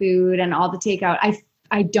processed food and all the takeout,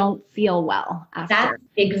 I don't feel well after. That's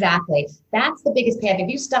the biggest payoff. If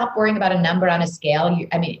you stop worrying about a number on a scale,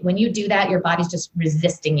 when you do that, your body's just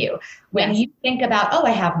resisting you. When you think about, I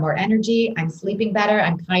have more energy, I'm sleeping better,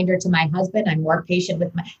 I'm kinder to my husband, I'm more patient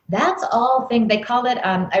with that's all things. They call it,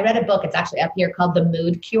 I read a book, it's actually up here, called The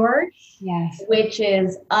Mood Cure. Yes. Which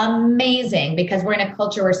is amazing because we're in a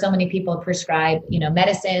culture where so many people prescribe,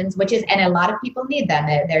 medicines, and a lot of people need them.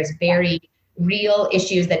 There's very real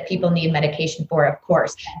issues that people need medication for, of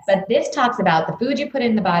course. But this talks about the food you put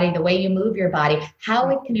in the body, the way you move your body, how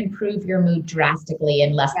it can improve your mood drastically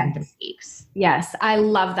in less than 3 weeks. Yes, I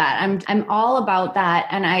love that. I'm all about that.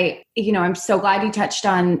 And I'm so glad you touched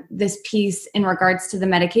on this piece in regards to the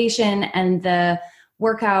medication and the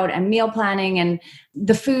workout and meal planning and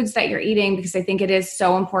the foods that you're eating, because I think it is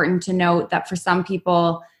so important to note that for some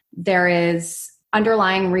people, there is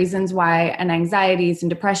underlying reasons why, and anxieties and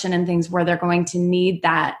depression and things where they're going to need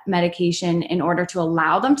that medication in order to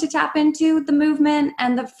allow them to tap into the movement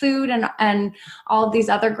and the food and all of these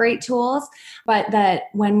other great tools. But that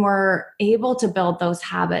when we're able to build those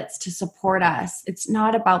habits to support us, it's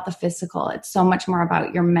not about the physical. It's so much more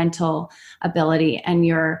about your mental ability and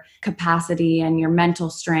your capacity and your mental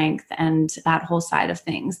strength and that whole side of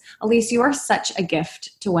things. Elise, you are such a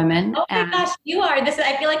gift to women. Oh my gosh, you are.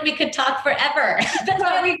 I feel like we could talk forever. That's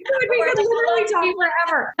what we could literally talk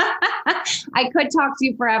forever. I could talk to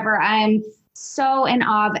you forever. I'm so in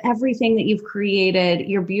awe of everything that you've created,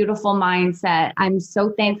 your beautiful mindset. I'm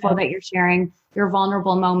so thankful that you're sharing your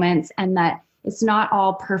vulnerable moments and that it's not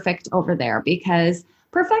all perfect over there, because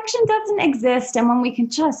perfection doesn't exist. And when we can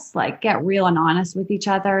just get real and honest with each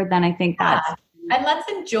other, then I think that's and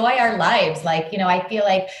let's enjoy our lives. I feel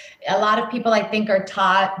like a lot of people, I think, are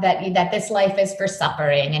taught that this life is for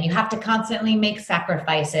suffering and you have to constantly make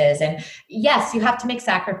sacrifices. And yes, you have to make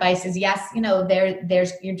sacrifices. Yes,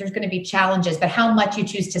 there's going to be challenges, but how much you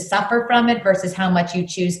choose to suffer from it versus how much you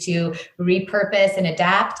choose to repurpose and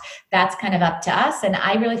adapt, that's kind of up to us. And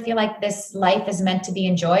I really feel like this life is meant to be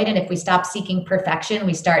enjoyed. And if we stop seeking perfection,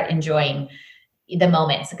 we start enjoying the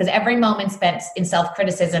moments, because every moment spent in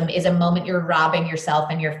self-criticism is a moment you're robbing yourself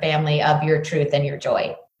and your family of your truth and your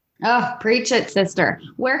joy. Oh, preach it, sister.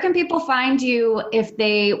 Where can people find you if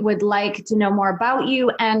they would like to know more about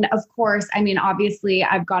you? And of course, obviously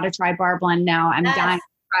I've got to try Barre Blend now. I'm dying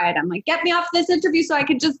to try it. I'm like, get me off this interview so I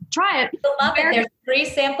can just try it. I love it. There's a free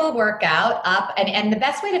sample workout up. And the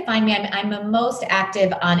best way to find me, I'm most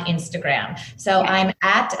active on Instagram. So I'm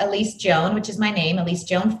at Elise Joan, which is my name, Elise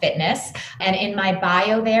Joan Fitness. And in my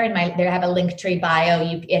bio there, I have a Linktree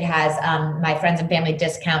bio. It has my friends and family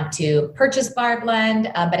discount to purchase Barre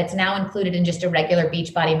Blend, but it's now included in just a regular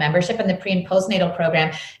Beachbody membership. And the pre and postnatal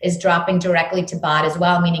program is dropping directly to BOD as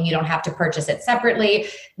well, meaning you don't have to purchase it separately.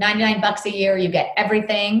 $99 a year, you get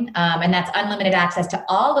everything. And that's unlimited access to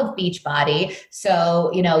all of Beachbody. So,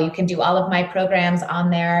 you can do all of my programs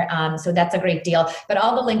on there. So that's a great deal. But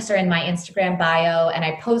all the links are in my Instagram bio, and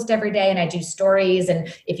I post every day and I do stories.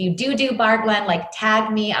 And if you do Barre Blend,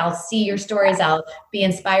 tag me, I'll see your stories. I'll be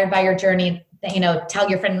inspired by your journey. Tell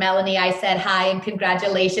your friend Melanie I said hi and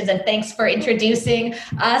congratulations and thanks for introducing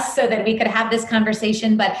us so that we could have this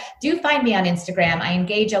conversation. But do find me on Instagram. I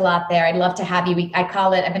engage a lot there. I'd love to have you.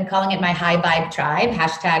 I've been calling it my High Vibe Tribe,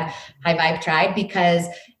 #High Vibe Tribe, because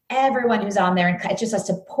everyone who's on there, and it's just a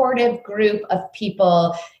supportive group of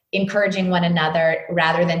people encouraging one another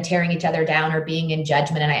rather than tearing each other down or being in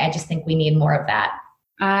judgment. And I just think we need more of that.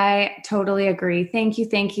 I totally agree. Thank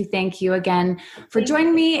you again for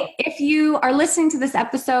joining me. If you are listening to this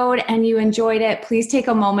episode and you enjoyed it, please take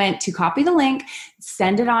a moment to copy the link,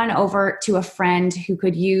 send it on over to a friend who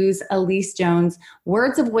could use Elise Joan's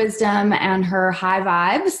words of wisdom and her high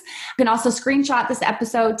vibes. You can also screenshot this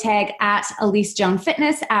episode, tag at Elise Joan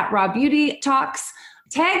Fitness, at Raw Beauty Talks.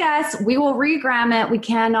 Tag us. We will regram it. We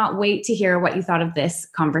cannot wait to hear what you thought of this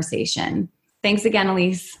conversation. Thanks again,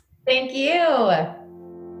 Elise. Thank you.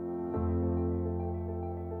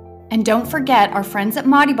 And don't forget, our friends at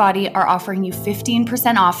Modibody are offering you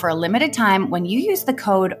 15% off for a limited time when you use the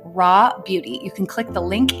code RAWBEAUTY. You can click the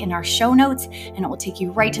link in our show notes and it will take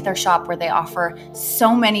you right to their shop where they offer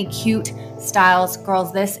so many cute styles.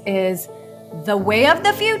 Girls, this is the way of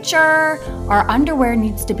the future. Our underwear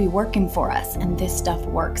needs to be working for us, and this stuff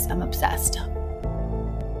works. I'm obsessed.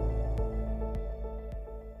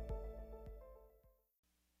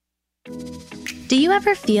 Do you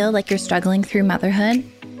ever feel like you're struggling through motherhood?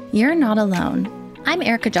 You're not alone. I'm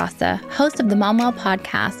Erica Jossa, host of the MomWell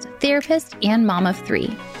podcast, therapist, and mom of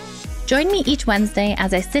 3. Join me each Wednesday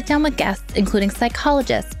as I sit down with guests, including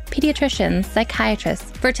psychologists, pediatricians,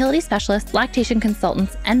 psychiatrists, fertility specialists, lactation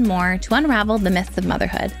consultants, and more to unravel the myths of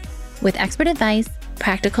motherhood. With expert advice,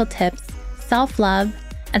 practical tips, self-love,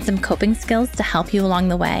 and some coping skills to help you along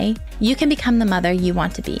the way, you can become the mother you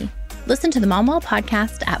want to be. Listen to the MomWell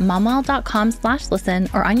podcast at momwell.com/listen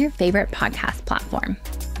or on your favorite podcast platform.